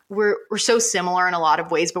that we're so similar in a lot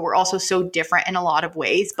of ways, but we're also so different in a lot of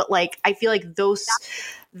ways. But like, I feel like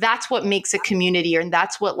that's what makes a community, and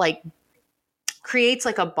that's what like creates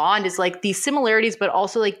like a bond is like these similarities, but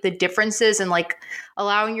also like the differences and like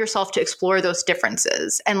allowing yourself to explore those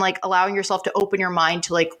differences and like allowing yourself to open your mind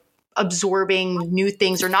to like absorbing new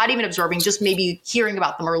things or not even absorbing, just maybe hearing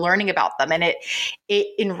about them or learning about them. And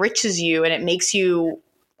it enriches you and it makes you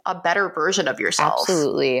a better version of yourself.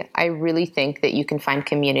 Absolutely. I really think that you can find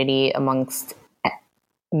community amongst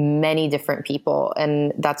many different people.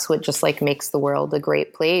 And that's what just like makes the world a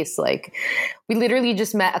great place. Like we literally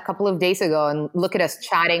just met a couple of days ago and look at us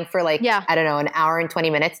chatting for like, I don't know, an hour and 20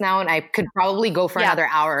 minutes now. And I could probably go for another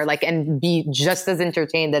hour, like, and be just as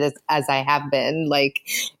entertained as I have been. Like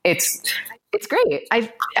it's great.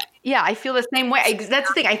 I feel the same way. That's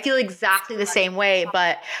the thing. I feel exactly the same way.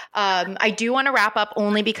 But I do want to wrap up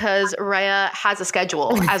only because Raya has a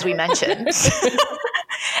schedule, as we mentioned.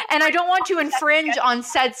 And I don't want to infringe on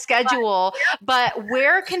said schedule, but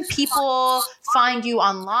where can people find you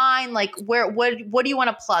online? Like what do you want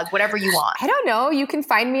to plug? Whatever you want. I don't know. You can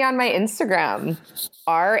find me on my Instagram.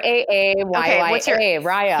 RAAYYA,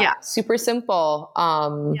 Raya. Yeah. Super simple.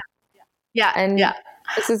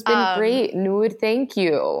 This has been great. Noor, thank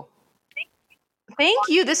you. Thank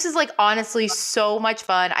you. This is like honestly so much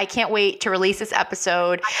fun. I can't wait to release this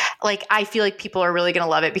episode. Like I feel like people are really going to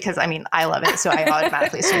love it because I mean, I love it. So I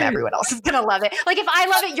automatically assume everyone else is going to love it. Like if I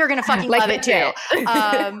love it, you're going to fucking love it too.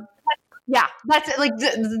 Yeah, that's like,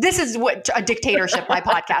 this is what a dictatorship, my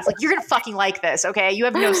podcast. Like you're going to fucking like this. Okay. You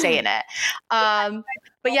have no say in it.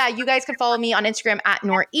 But yeah, you guys can follow me on Instagram at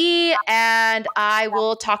Noor E, and I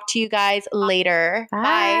will talk to you guys later.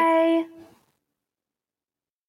 Bye.